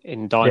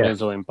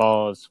diners or in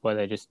bars where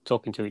they're just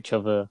talking to each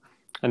other,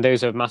 and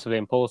those are massively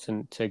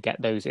important to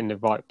get those in the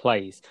right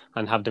place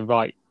and have the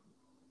right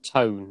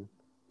tone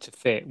to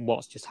fit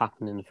what's just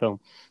happened in the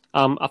film.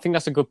 I think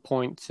that's a good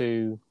point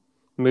to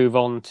move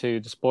on to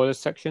the spoilers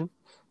section.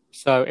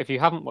 So if you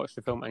haven't watched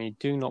the film and you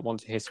do not want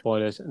to hear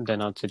spoilers,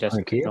 then I'd suggest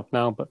clicking off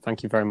now, but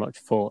thank you very much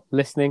for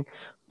listening.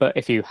 But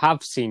if you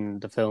have seen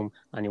the film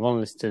and you want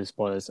to listen to the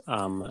spoilers,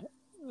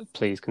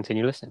 please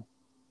continue listening.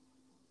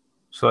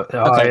 So,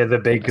 the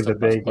big.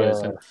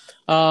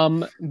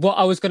 What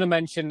I was going to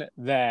mention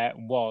there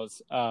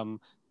was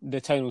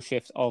the tonal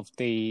shift of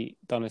the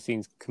Donna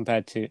scenes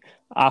compared to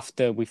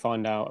after we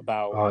find out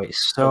about. Oh,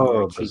 it's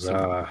so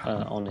bizarre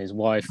on his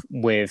wife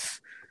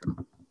with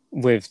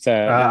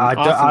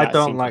I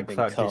don't like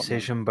that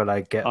decision, but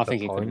I get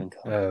the point.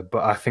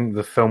 But I think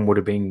the film would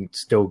have been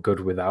still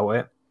good without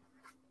it.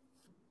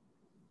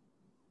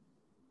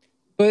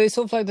 But it's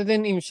sort of like they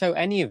didn't even show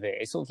any of it.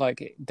 It's sort of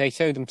like they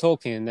showed them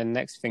talking, and then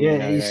next thing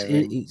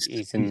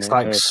it's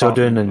like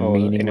sudden and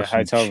meaningless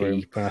and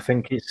cheap. And I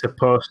think it's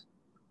supposed.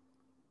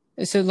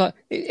 It's like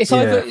it's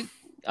either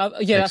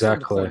that's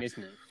the point,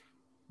 isn't it?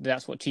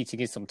 That's what cheating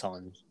is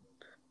sometimes.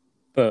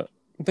 But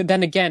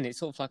then again, it's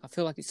sort of like I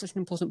feel like it's such an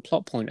important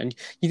plot point, and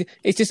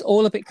it's just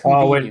all a bit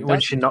convenient. When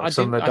she knocks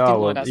on the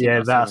door, that's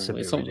a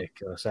bit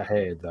ridiculous. I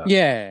hated that.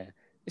 Yeah,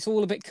 it's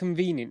all a bit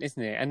convenient,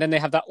 isn't it? And then they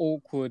have that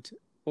awkward.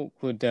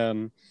 That's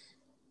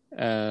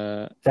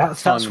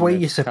where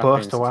you're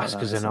supposed to ask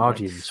as an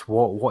audience,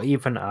 what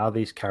even are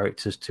these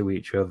characters to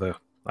each other?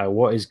 Like,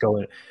 what is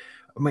going?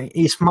 I mean,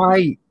 it's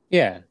my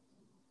I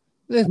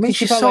mean,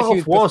 she sort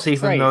of was,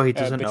 even though he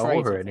doesn't know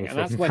her or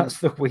anything. That's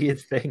the weird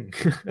thing.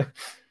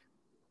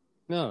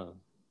 No,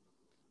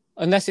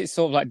 unless it's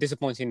sort of like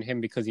disappointing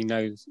him because he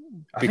knows.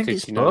 I think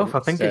it's both. I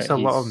think it's a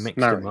lot of mixed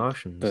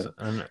emotions,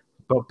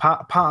 but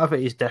part of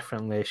it is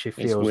definitely she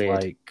feels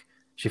like.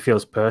 She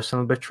feels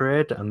personally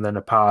betrayed, and then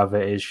a part of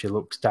it is she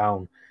looks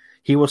down.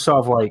 He was sort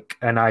of like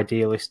an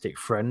idealistic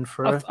friend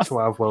for her to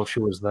have while she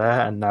was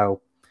there, and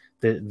now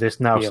There's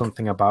now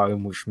something about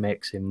him which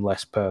makes him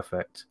less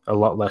perfect, a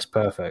lot less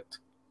perfect.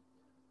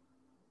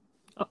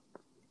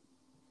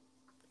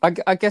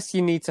 I guess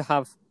you need to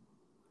have.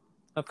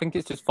 I think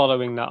it's just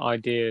following that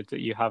idea that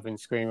you have in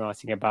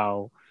screenwriting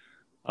about.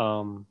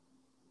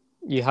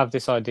 You have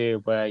this idea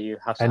where you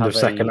have to have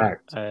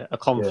a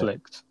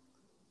conflict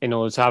in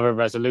order to have a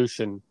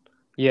resolution.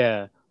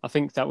 Yeah, I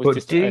think that was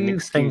just an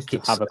excuse to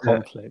have a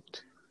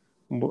conflict,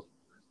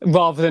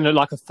 rather than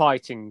like a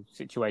fighting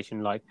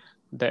situation, like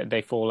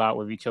they fall out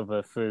with each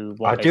other through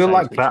what I do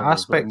like that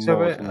aspect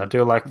of it. I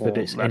do like that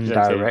it's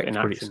indirect,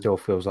 but it still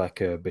feels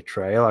like a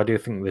betrayal. I do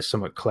think there's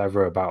something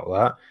clever about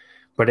that,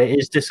 but it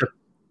is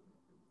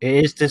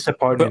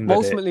disappointing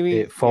that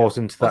it falls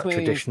into that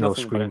traditional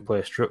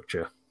screenplay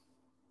structure.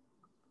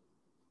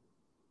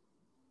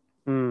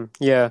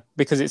 Yeah,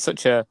 because it's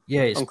such a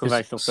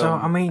unconventional film. So,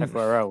 I mean,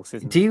 everywhere else,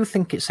 isn't it? Do you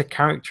think it's a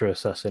character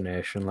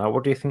assassination? Like,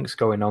 what do you think's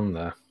going on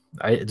there?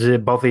 Does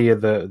it bother you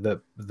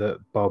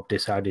that Bob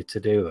decided to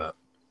do that?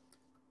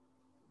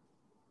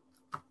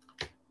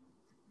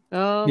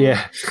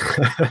 Yeah,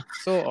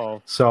 sort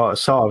of.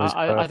 Sort of.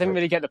 I didn't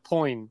really get the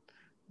point.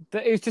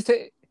 It was just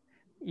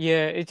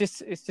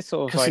it's just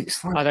sort of like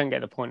I don't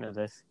get the point of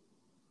this.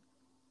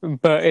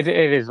 But it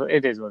is what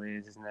it is,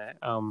 isn't it?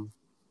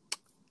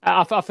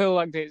 I feel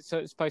like it's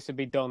supposed to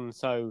be done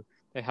so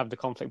they have the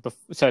conflict,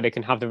 so they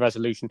can have the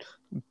resolution,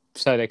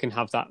 so they can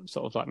have that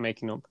sort of like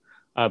making up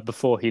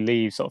before he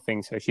leaves, sort of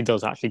thing. So she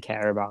does actually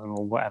care about him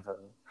or whatever.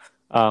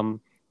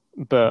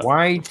 But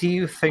why do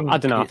you think? I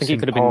don't know. I think it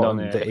could have been done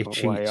in a that he different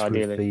cheats way,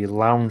 with the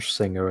lounge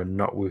singer and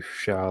not with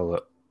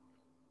Charlotte.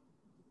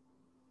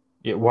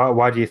 Yeah,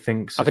 why do you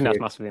think? I think that's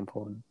massively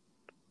important.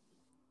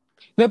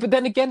 No, but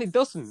then again, it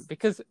doesn't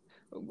because,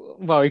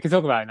 well, you can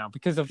talk about it now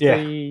because of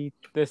the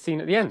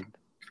scene at the end.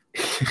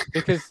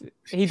 Because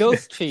he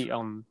does cheat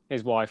on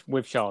his wife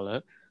with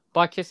Charlotte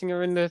by kissing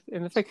her in the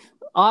thing.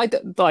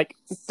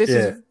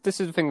 This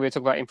is the thing we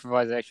talk about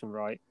improvisation,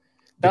 right?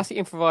 That's the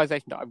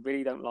improvisation that I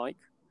really don't like.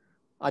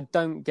 I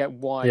don't get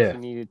why he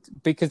needed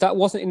because that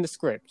wasn't in the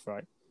script,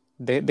 right?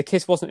 The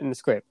kiss wasn't in the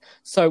script.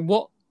 So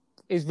what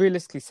is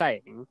realistically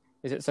saying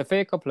is that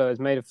Sofia Coppola has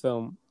made a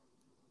film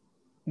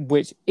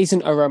which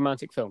isn't a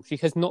romantic film. She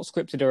has not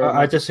scripted a romantic film.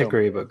 I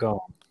disagree, but go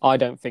on. I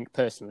don't think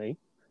personally.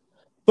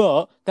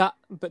 But that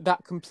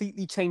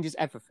completely changes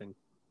everything.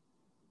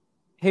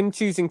 Him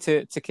choosing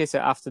to kiss her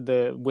after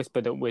the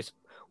whisper that we're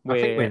I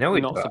think we know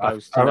not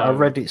supposed to know. I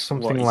read it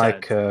something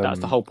like that's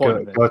the whole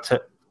point of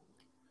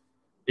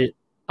it.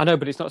 I know,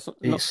 but it's not.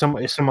 It's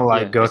something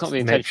like go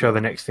to make sure the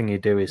next thing you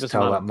do is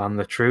tell that man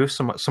the truth.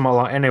 Something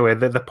like anyway.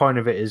 The point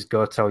of it is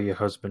go tell your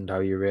husband how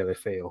you really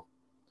feel.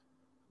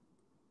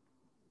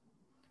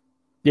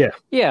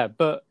 Yeah,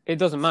 but it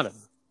doesn't matter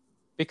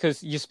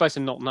because you're supposed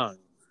to not know.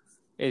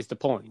 Is the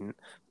point.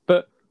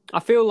 But I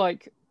feel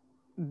like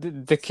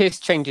the kiss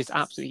changes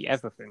absolutely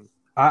everything.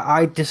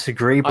 I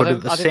disagree, but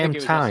at the same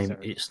time,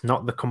 it's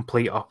not the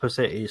complete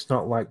opposite. It's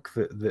not like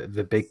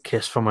the big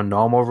kiss from a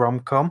normal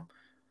rom-com,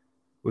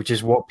 which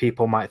is what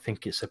people might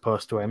think it's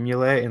supposed to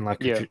emulate in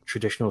like a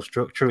traditional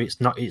structure. It's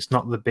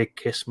not the big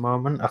kiss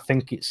moment. I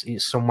think it's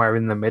somewhere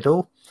in the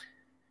middle.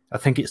 I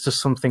think it's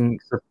just something...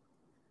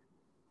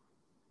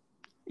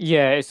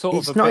 Yeah, it's sort of.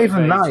 It's not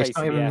even that. It's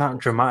not even that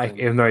dramatic,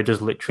 even though it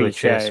does literally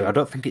chase her. I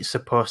don't think it's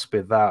supposed to be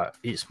that.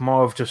 It's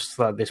more of just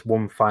like this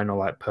one final,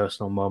 like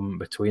personal moment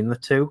between the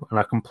two, and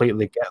I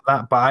completely get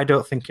that. But I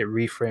don't think it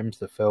reframes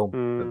the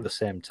film at the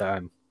same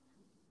time.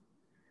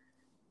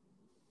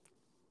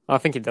 I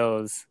think it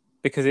does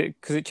because it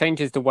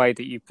changes the way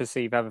that you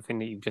perceive everything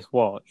that you've just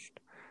watched.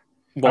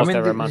 Was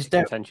there romantic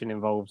intention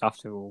involved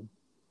after all?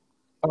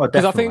 Oh, definitely.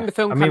 Because I think the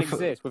film can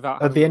exist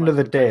without. At the end of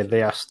the day,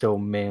 they are still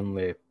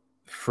mainly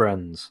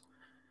friends,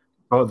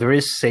 but there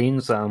is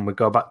scenes, and we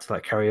go back to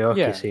that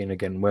karaoke scene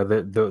again, where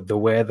the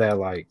way they're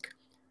like,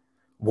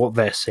 what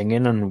they're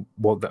singing and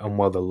while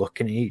they're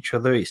looking at each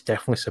other, it's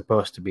definitely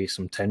supposed to be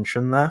some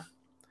tension there,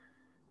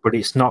 but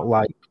it's not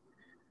like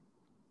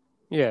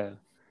it's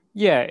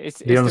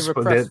the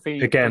repressed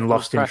feeling, again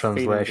lost in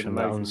translation,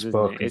 that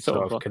unspoken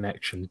sort of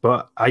connection.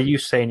 But are you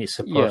saying it's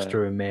supposed to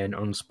remain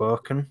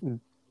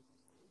unspoken?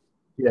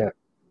 Yeah.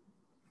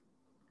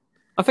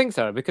 I think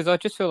so, because I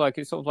just feel like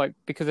it's sort of like,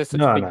 because there's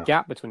such a big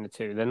gap between the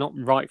two, they're not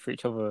right for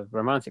each other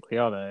romantically,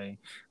 are they?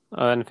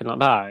 Or anything like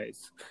that.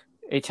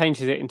 It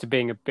changes it into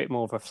being a bit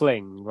more of a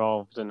fling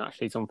rather than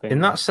actually something. In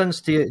that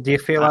sense, do you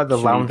feel like the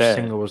lounge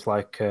singer was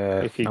like,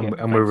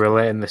 and we're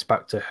relating this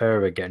back to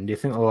her again, do you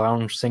think the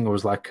lounge singer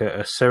was like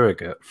a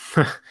surrogate?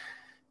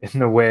 In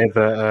the way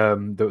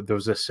that there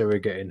was a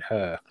surrogate in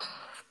her?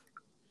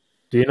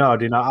 Do you know?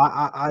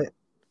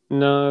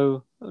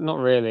 No, not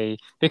really,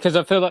 because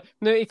I feel like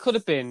it could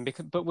have been,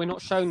 but we're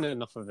not shown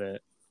enough of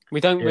it.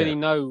 We don't really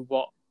know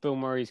what Bill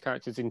Murray's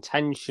character's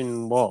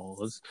intention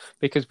was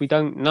because we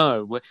don't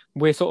know.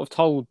 We're sort of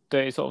told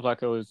that it's sort of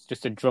like it was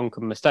just a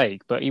drunken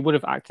mistake, but he would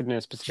have acted in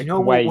a specific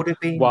way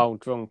while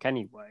drunk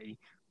anyway.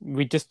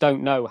 We just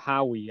don't know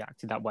how he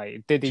acted that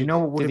way. Did he? Do you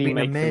know what would have been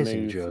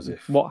amazing, move?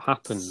 Joseph? What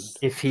happened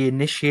if he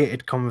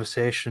initiated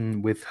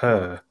conversation with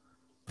her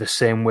the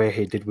same way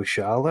he did with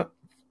Charlotte.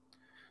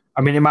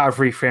 I mean, he might have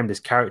reframed his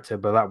character,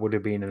 but that would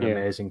have been an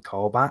amazing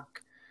callback.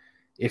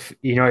 If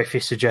he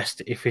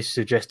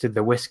suggested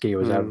the whiskey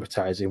was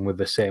advertising with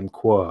the same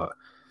quote,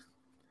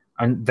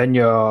 and then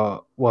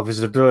there's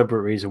a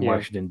deliberate reason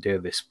why she didn't do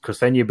this, because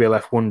then you'd be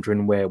left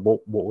wondering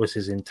what was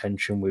his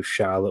intention with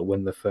Charlotte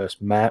when they first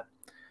met.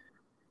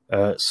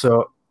 It's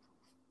just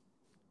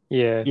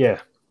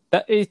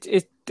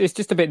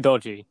a bit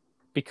dodgy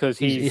because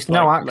he's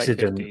no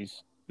accident. Late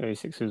 50s, early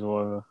 60s or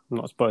whatever. I'm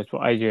not supposed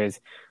what age he is.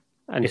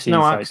 And it's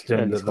no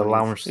accident that the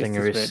lounge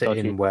singer is sitting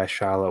dodgy. Where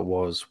Charlotte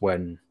was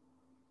when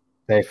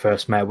they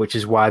first met, which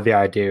is why the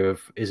idea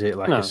of is it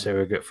like a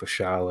surrogate for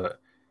Charlotte,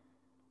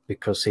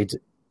 because he'd.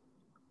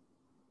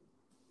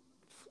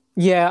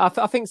 Yeah,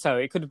 I think so.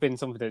 It could have been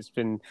something that's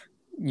been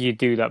you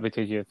do that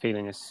because you're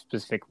feeling a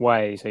specific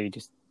way, so you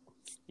just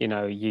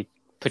you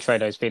portray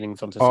those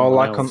feelings onto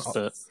someone else.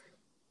 But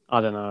I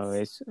don't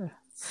know.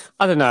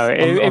 I don't know.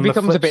 It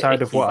becomes a bit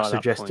side of what I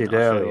suggested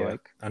earlier,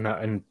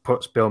 and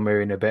puts Bill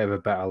Murray in a bit of a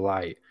better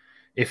light.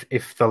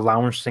 If the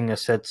lounge singer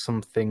said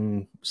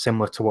something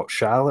similar to what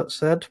Charlotte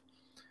said,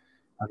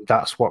 and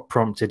that's what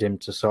prompted him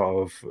to sort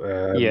of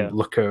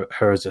look at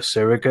her as a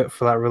surrogate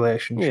for that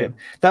relationship.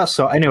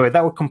 Anyway,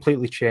 that would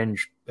completely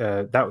change.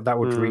 That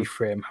would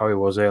reframe how he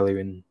was earlier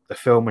in the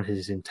film and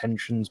his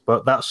intentions.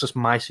 But that's just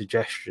my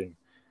suggestion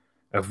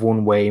of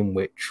one way in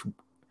which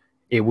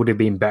it would have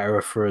been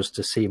better for us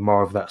to see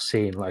more of that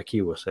scene, like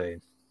you were saying.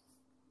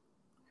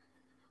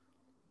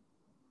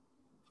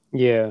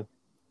 Yeah.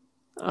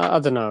 I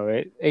don't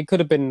know. It could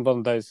have been one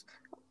of those.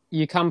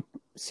 You can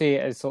see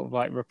it as sort of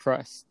like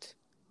repressed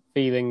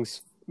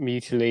feelings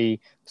mutually,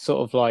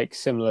 sort of like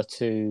similar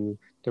to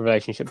the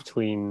relationship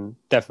between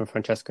Dev and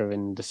Francesca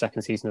in the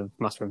second season of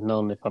Master of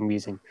None, if I'm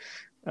using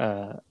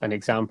an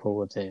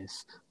example of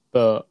this.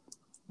 But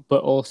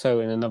also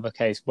in another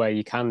case where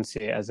you can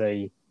see it as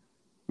a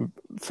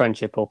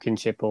friendship or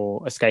kinship or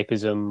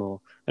escapism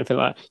or anything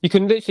like that. You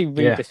can literally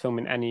read this film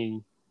in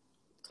any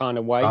kind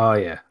of way. Oh,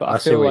 yeah. But I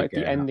feel like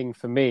the ending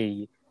for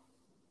me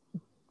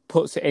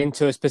puts it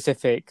into a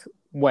specific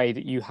way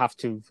that you have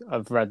to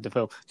have read the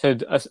film. So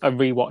a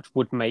rewatch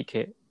would make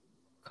it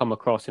come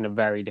across in a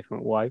very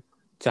different way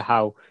to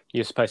how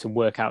you're supposed to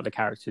work out the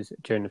characters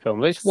during the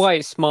film. That's why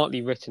it's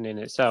smartly written in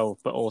itself,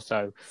 but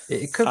also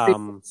it could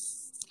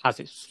has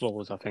its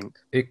flaws, I think.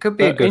 It could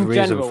be a good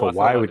reason for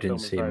why we didn't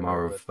see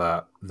more of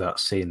that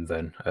scene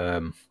then.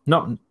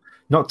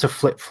 Not to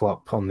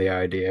flip-flop on the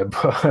idea,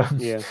 but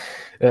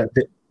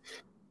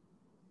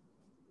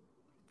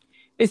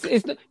it's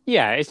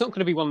not going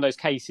to be one of those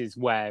cases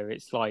where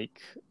it's like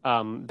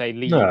they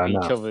leave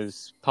each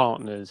other's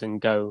partners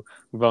and go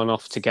run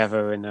off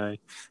together and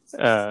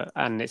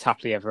it's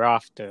happily ever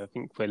after. I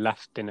think we're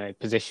left in a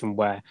position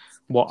where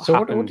what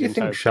happened. What do you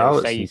think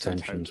Charlotte's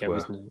intentions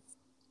were?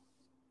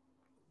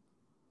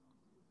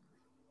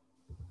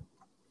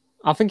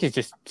 I think it's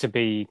just to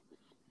be,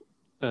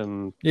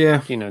 given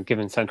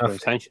central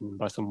attention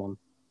by someone,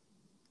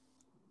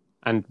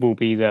 and will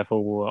be there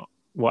for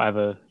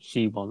whatever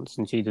she wants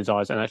and she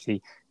desires, and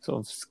actually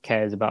sort of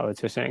cares about her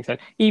to a certain extent.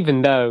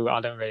 Even though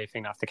I don't really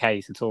think that's the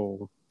case at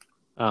all,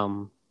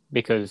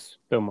 because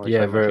Bill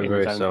Murray's very,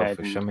 very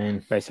selfish.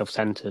 Very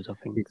self-centered. I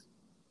think.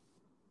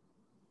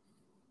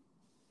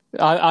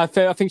 I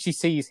think she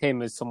sees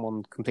him as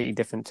someone completely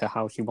different to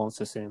how she wants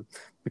to see him,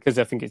 because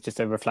I think it's just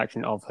a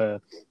reflection of her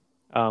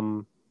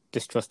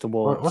distrust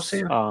towards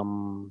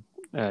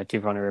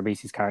Giovanni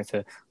Ribisi's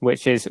character,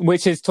 which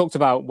is talked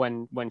about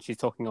when she's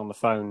talking on the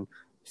phone,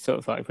 sort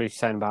of like she's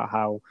saying about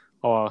how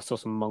I saw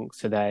some monks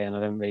today and I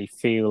don't really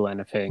feel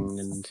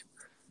anything,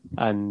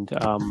 and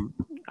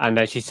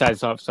then she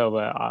says I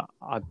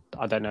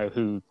don't know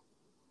who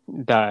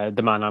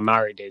the man I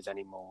married is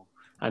anymore,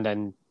 and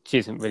then she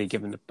isn't really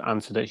given the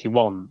answer that she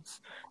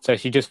wants. So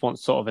she just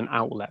wants sort of an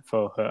outlet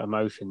for her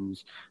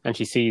emotions, and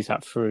she sees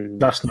that through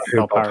that's not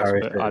who Bob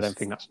Harris but is. I don't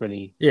think that's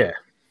really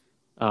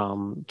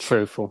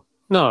truthful.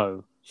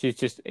 No, he's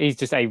just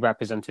a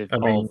representative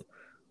of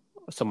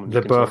someone.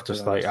 They're both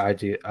just like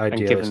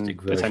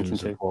idealistic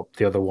versions of what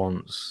the other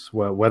wants.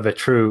 Where the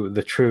true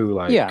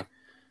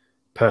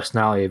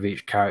personality of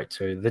each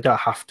character, they don't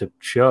have to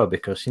show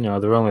because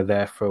they're only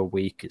there for a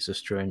week. It's a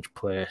strange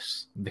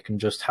place. They can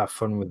just have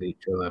fun with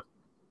each other.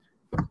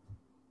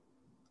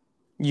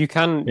 You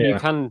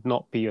can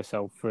not be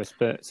yourself for a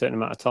certain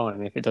amount of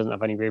time if it doesn't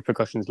have any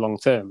repercussions long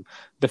term.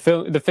 The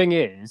thing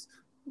is,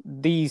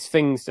 these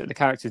things that the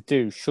characters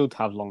do should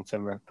have long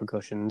term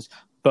repercussions,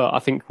 but I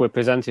think we're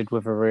presented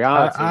with a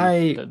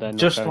reality that they're not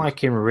just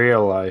like in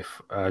real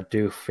life. I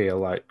do feel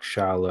like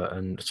Charlotte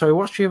and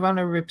what's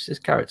Giovanni Ribisi's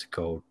character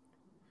called?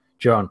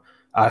 John.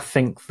 I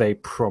think they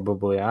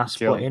probably are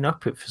splitting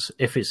up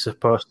if it's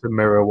supposed to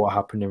mirror what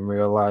happened in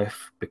real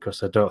life,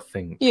 because I don't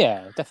think.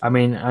 Yeah, definitely. I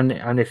mean,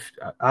 and if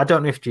I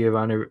don't know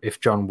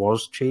if John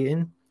was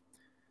cheating.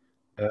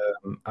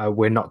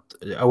 We're not.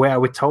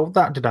 Are we told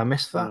that? Did I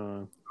miss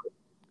that?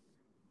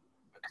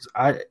 Because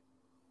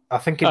I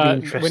think it'd be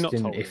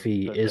interesting if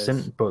he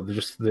isn't, but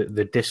just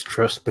the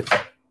distrust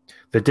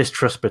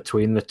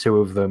between the two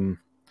of them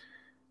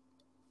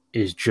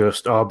is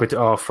just,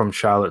 or from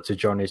Charlotte to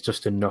John is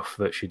just enough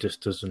that she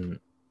just doesn't.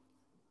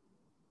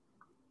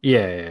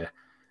 Yeah.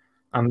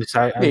 And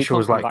she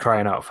was like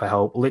crying out for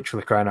help,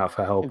 literally crying out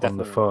for help on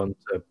the phone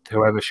to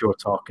whoever she was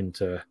talking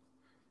to.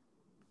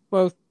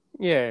 Well,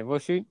 yeah. Well,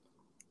 she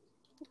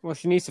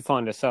needs to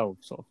find herself,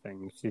 sort of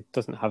thing. She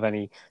doesn't have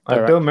any.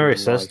 Bill Murray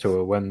says to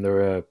her when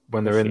they're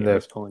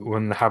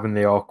having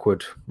the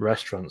awkward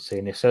restaurant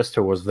scene. He says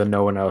to her, "Was there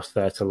no one else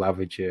there to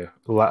lavish you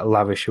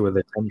with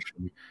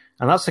attention?"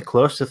 And that's the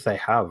closest they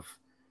have,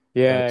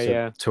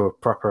 to a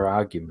proper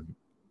argument,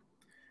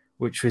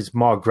 which is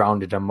more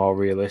grounded and more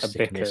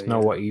realistic. And it's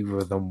not what either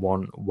of them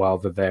want while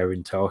they're there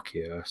in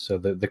Tokyo. So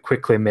they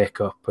quickly make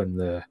up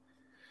and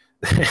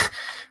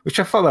which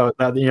I thought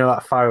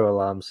that fire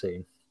alarm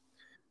scene.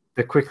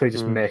 They quickly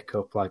just make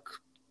up like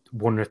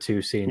one or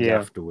two scenes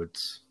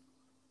afterwards,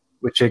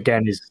 which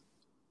again is.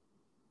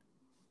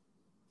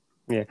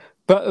 Yeah,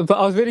 but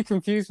I was really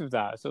confused with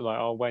that. So like,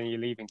 when are you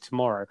leaving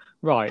tomorrow?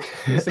 Right,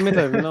 it's the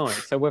middle of the night.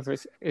 So whether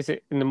is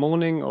it in the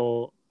morning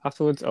or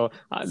afterwards, or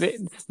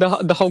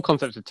the whole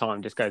concept of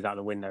time just goes out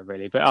the window,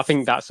 really. But I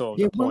think that's sort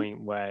of the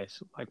point where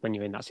it's like when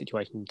you're in that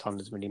situation, time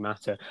doesn't really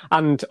matter.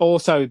 And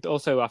also,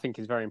 I think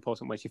it's very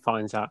important when he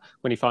finds out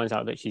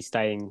that she's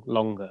staying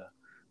longer.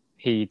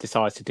 He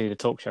decides to do the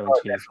talk show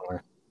interview. Definitely.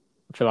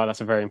 I feel like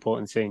that's a very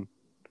important scene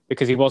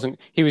because he was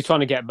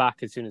trying to get back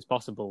as soon as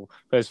possible.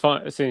 But as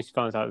soon as he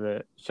finds out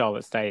that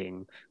Charlotte's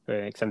staying for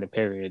an extended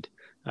period,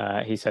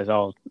 he says,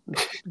 "Oh,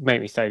 make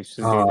me stay to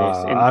do this."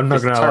 I'm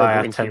not going to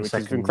lie, I 10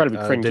 seconds. Incredibly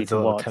cringy did the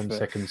to watch.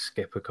 10-second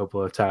skip a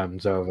couple of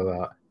times over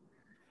that.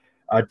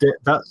 I did.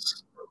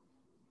 That's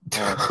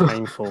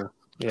painful.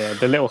 Yeah,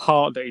 the little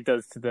heart that he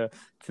does to the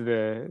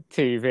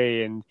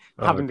TV and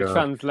having the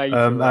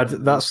translator.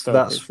 That's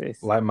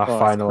like my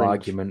final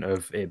argument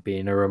of it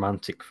being a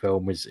romantic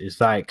film is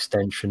that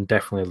extension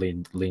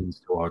definitely leans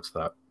towards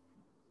that.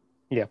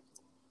 Yeah.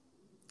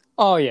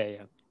 Oh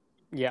yeah.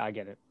 I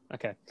get it.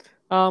 Okay.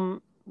 I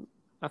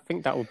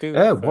think that will do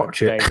it.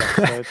 Watch it.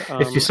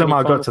 If you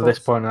somehow got to this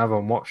point and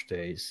haven't watched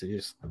it,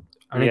 it's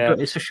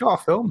a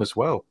short film as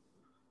well.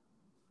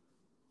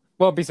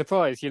 Well, I'd be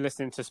surprised. You're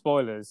listening to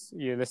spoilers.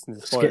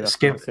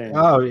 Skip. I think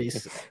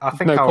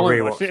I'll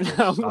rewatch it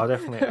now. I'll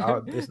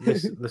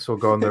definitely. This will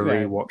go on the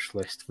rewatch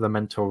list, the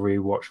mental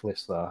rewatch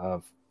list that I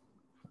have.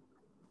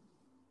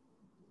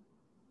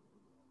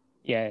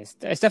 Yeah,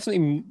 it's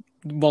definitely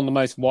one of the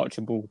most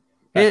watchable.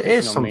 It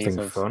is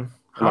something fun.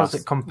 How does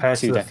it compare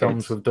to the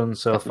films we've done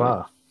so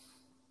far?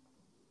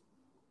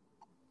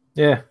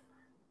 Yeah.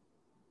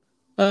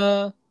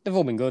 They've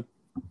all been good.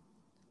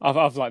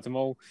 I've liked them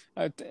all.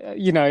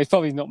 It's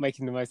probably not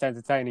making the most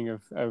entertaining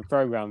of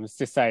programs,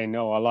 just saying,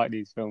 "Oh, I like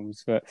these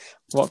films," but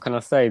what can I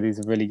say? These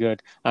are really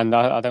good, and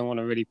I don't want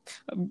to really.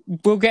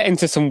 We'll get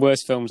into some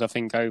worse films, I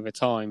think, over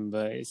time,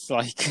 but it's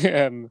like,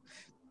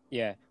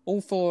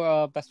 all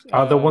for best.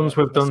 The ones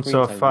we've done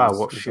so far.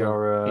 What's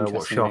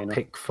your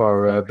pick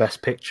for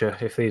best picture?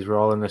 If these were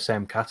all in the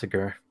same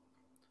category,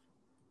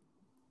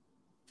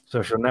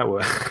 Social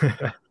Network.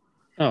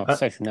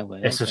 Social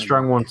Network. It's a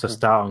strong one to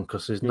start on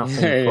because there's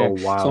nothing for a while.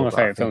 It's one of my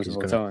favourite films of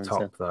all time.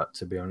 Top that,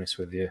 to be honest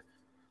with you.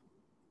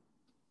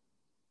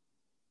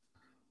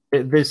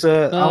 There's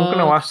I'm going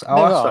to ask.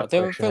 I'll ask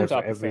that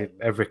question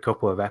every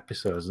couple of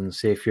episodes and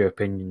see if your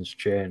opinion's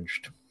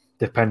changed,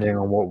 depending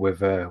on what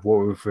we've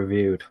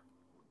reviewed.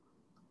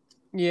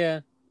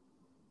 Yeah.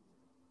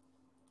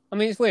 I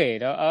mean, it's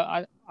weird.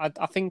 I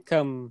think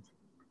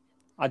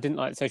I didn't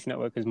like Social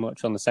Network as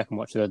much on the second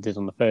watch as I did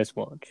on the first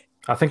watch.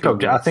 I think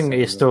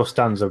it still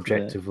stands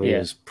objectively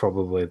as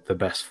probably the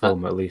best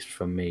film, at least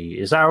for me.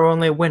 Is that our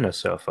only winner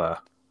so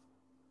far?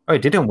 Oh,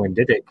 it didn't win,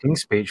 did it?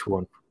 King's Speech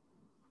won.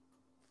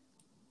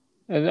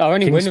 Our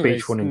only King's winner Speech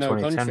is won in No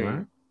 2010, Country.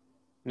 right?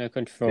 No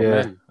Country for Old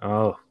Men.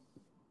 Oh,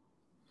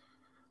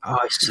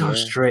 it's so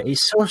straight.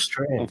 He's so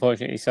straight.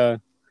 Unfortunately, so.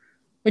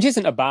 Which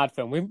isn't a bad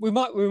film. We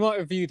might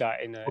review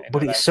that in a.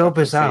 But it's so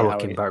bizarre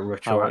looking back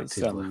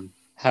retroactively.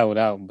 Held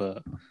out,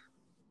 but.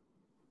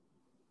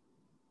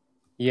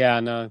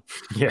 Yeah, no.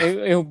 Yeah.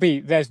 It'll be.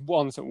 There's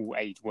ones that will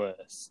age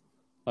worse.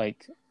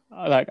 Like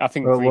I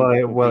think.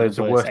 Well, it's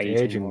the worst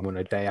aging one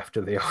a day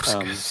after the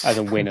Oscars as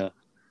a winner.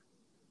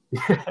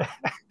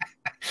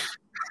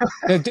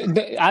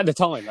 At the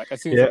time, like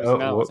as soon as it was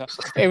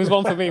announced, it was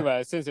one for me where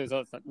as soon as it was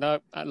like, no,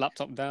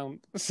 laptop down,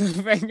 because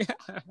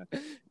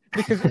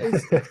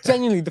it's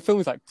genuinely the film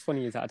is like 20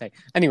 years out of date.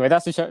 Anyway,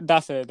 that's a show.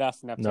 That's an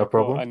episode. No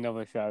problem. For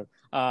another show.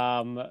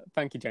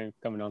 Thank you, James,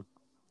 for coming on.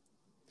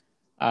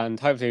 And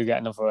hopefully we'll get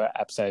another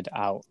episode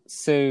out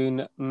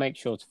soon. Make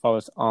sure to follow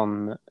us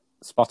on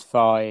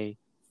Spotify,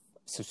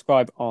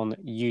 subscribe on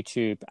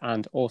YouTube,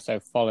 and also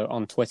follow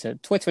on Twitter.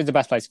 Twitter is the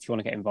best place if you want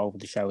to get involved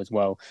with the show as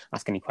well,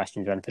 ask any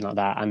questions or anything like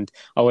that. And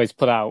I always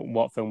put out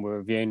what film we're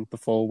reviewing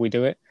before we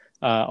do it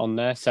on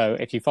there. So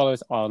if you follow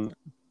us on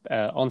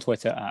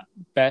Twitter at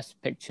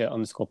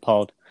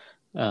bestpicture_pod,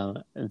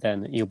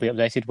 then you'll be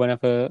updated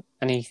whenever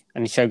any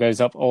show goes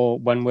up or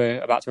when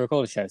we're about to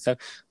record a show.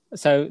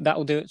 So that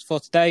will do it for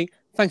today.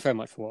 Thanks very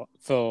much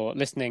for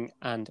listening,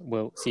 and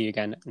we'll see you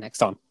again next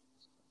time.